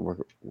 That's what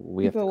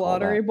we have to call the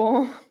Lottery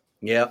Bowl.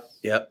 Yep.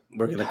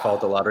 We're gonna call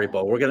it the Lottery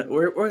Bowl.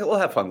 We'll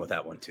have fun with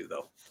that one too,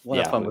 though.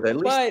 We'll have fun with it.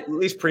 At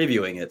least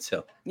previewing it.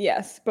 So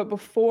yes, but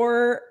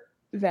before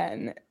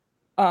then,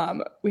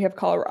 we have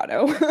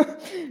Colorado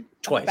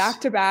twice,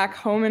 back to back,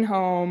 home and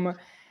home.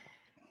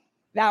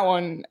 That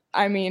one,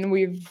 I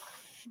mean,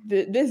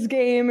 this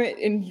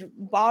game,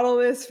 bottle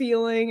this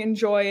feeling,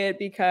 enjoy it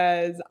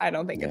because I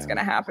don't think it's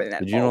gonna happen.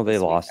 Did you know they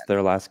lost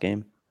their last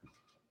game?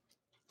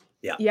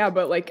 Yeah. Yeah,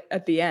 but like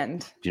at the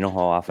end. Do you know how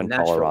often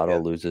Colorado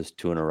loses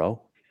 2 in a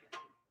row?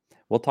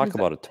 We'll talk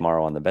about it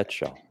tomorrow on the Bet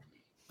Show.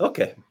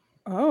 Okay.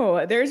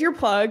 Oh, there's your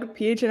plug.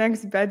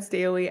 PHNX Bets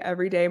Daily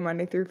every day,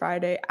 Monday through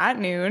Friday at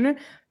noon.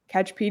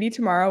 Catch PD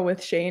tomorrow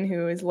with Shane,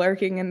 who is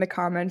lurking in the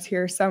comments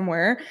here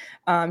somewhere,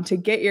 to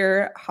get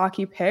your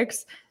hockey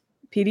picks.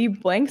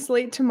 PD blank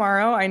slate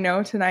tomorrow. I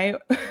know tonight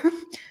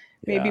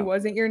maybe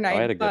wasn't your night.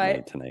 I had a good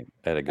night tonight.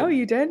 Oh,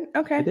 you did?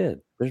 Okay. I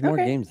did. There's more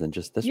games than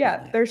just this one.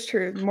 Yeah, there's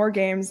true. More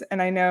games.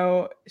 And I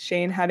know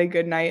Shane had a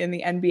good night in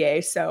the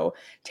NBA. So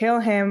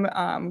tail him.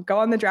 Go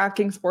on the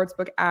DraftKings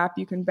Sportsbook app.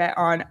 You can bet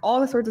on all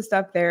the sorts of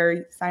stuff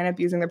there. Sign up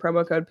using the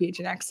promo code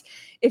PHNX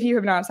if you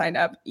have not signed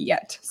up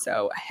yet.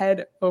 So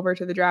head over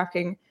to the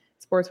DraftKings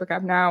Sportsbook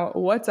app now.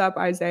 What's up,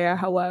 Isaiah?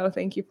 Hello.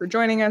 Thank you for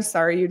joining us.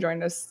 Sorry you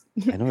joined us.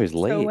 I know he's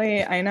late. So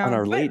late. I know. On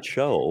our late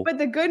show. But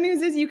the good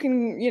news is you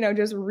can,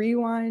 just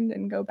rewind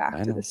and go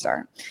back to the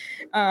start.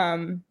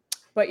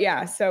 But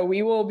yeah, so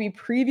we will be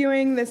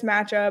previewing this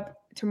matchup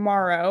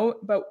tomorrow,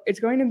 but it's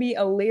going to be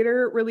a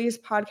later release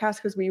podcast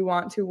because we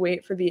want to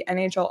wait for the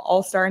NHL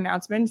All-Star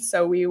announcement.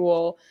 So we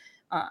will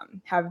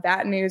have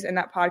that news in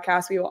that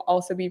podcast. We will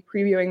also be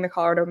previewing the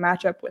Colorado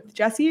matchup with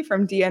Jesse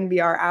from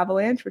DNVR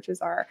Avalanche, which is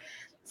our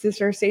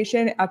sister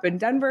station up in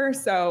Denver.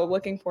 So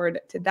looking forward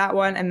to that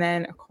one. And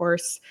then, of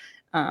course,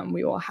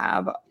 we will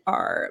have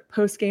our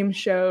post-game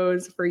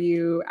shows for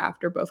you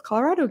after both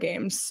Colorado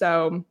games.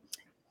 So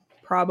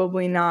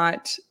probably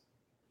not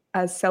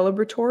as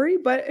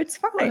celebratory, but it's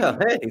fine. Well,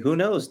 hey, who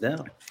knows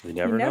now? You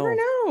never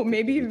know.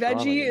 Maybe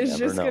Veggie is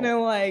just going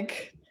to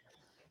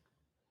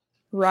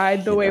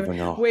ride the wave.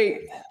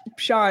 Wait,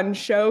 Sean,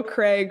 show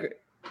Craig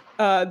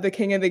the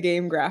King of the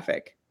Game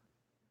graphic.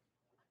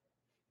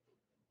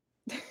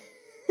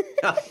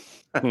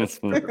 That's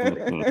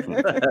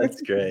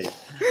great.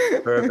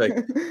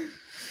 Perfect.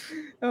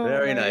 Oh,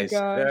 very nice.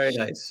 Gosh. Very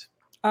nice.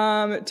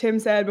 Tim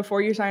said,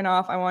 before you sign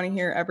off, I want to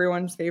hear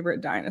everyone's favorite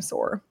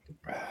dinosaur.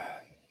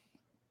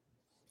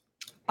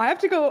 I have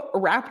to go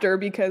Raptor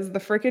because the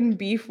freaking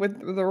beef with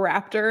the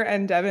Raptor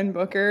and Devin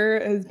Booker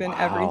has been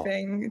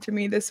everything to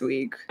me this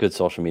week. Good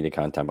social media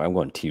content. But I'm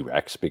going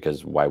T-Rex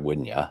because why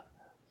wouldn't you?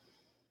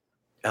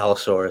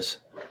 Allosaurus.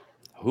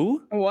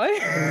 Who? What?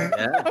 Yeah,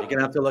 you're going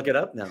to have to look it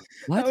up now.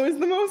 What? That was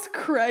the most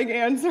Craig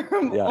answer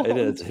of all. It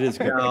is. It is.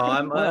 No,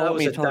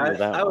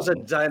 I was a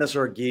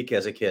dinosaur geek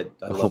as a kid.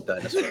 I love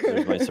dinosaurs.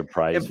 There's my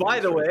surprise. And by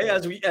the way,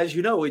 as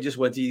you know, we just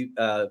went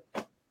to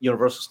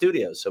Universal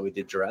Studios, so we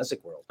did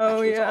Jurassic World.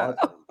 Oh, yeah.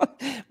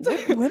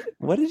 Awesome.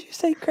 What did you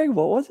say, Craig?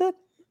 What was it?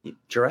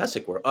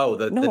 Jurassic World. Oh,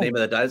 the name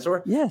of the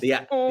dinosaur? Yes. The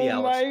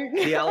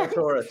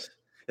Allosaurus.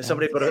 Is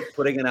somebody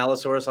putting an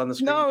Allosaurus on the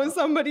screen? No,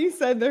 somebody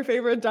said their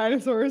favorite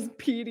dinosaur is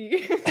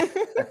Petey.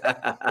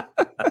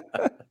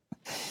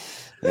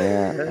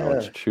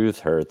 Yeah, truth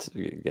hurts.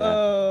 Yeah.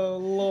 Oh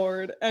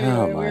Lord.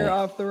 Anyway, we're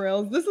off the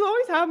rails. This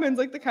always happens.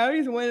 Like the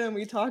Coyotes win and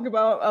we talk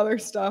about other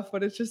stuff,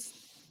 but it's just,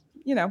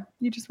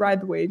 you just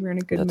ride the wave. You're in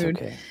a good mood.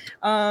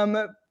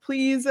 Okay.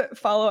 Please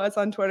follow us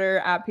on Twitter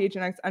at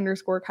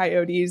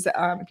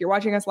PHNX_Coyotes. If you're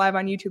watching us live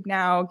on YouTube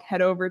now,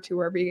 head over to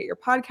wherever you get your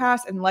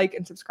podcast and like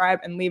and subscribe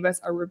and leave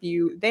us a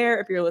review there.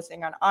 If you're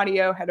listening on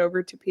audio, head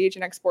over to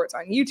PHNX Sports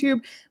on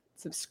YouTube.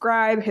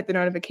 Subscribe, hit the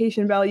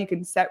notification bell. You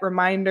can set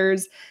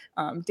reminders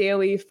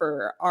daily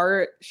for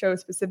our show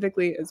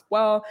specifically as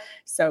well.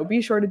 So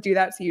be sure to do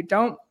that so you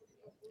don't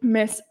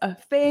miss a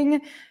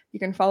thing. You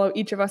can follow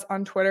each of us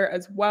on Twitter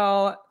as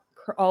well.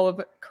 All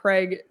of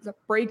Craig's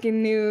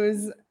breaking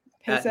news,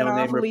 pissing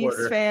off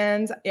Leafs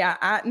fans. Yeah,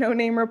 at No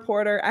Name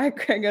Reporter, at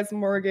Craig S.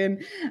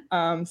 Morgan.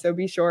 So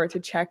be sure to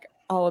check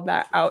all of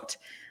that out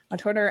on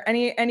Twitter.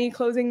 Any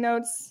closing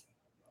notes,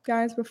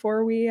 guys,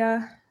 before we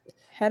head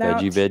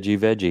out?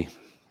 Veggie.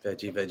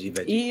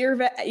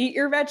 Eat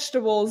your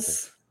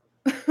vegetables.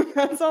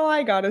 That's all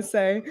I gotta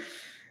say.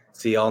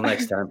 See y'all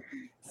next time.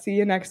 See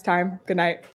you next time. Good night.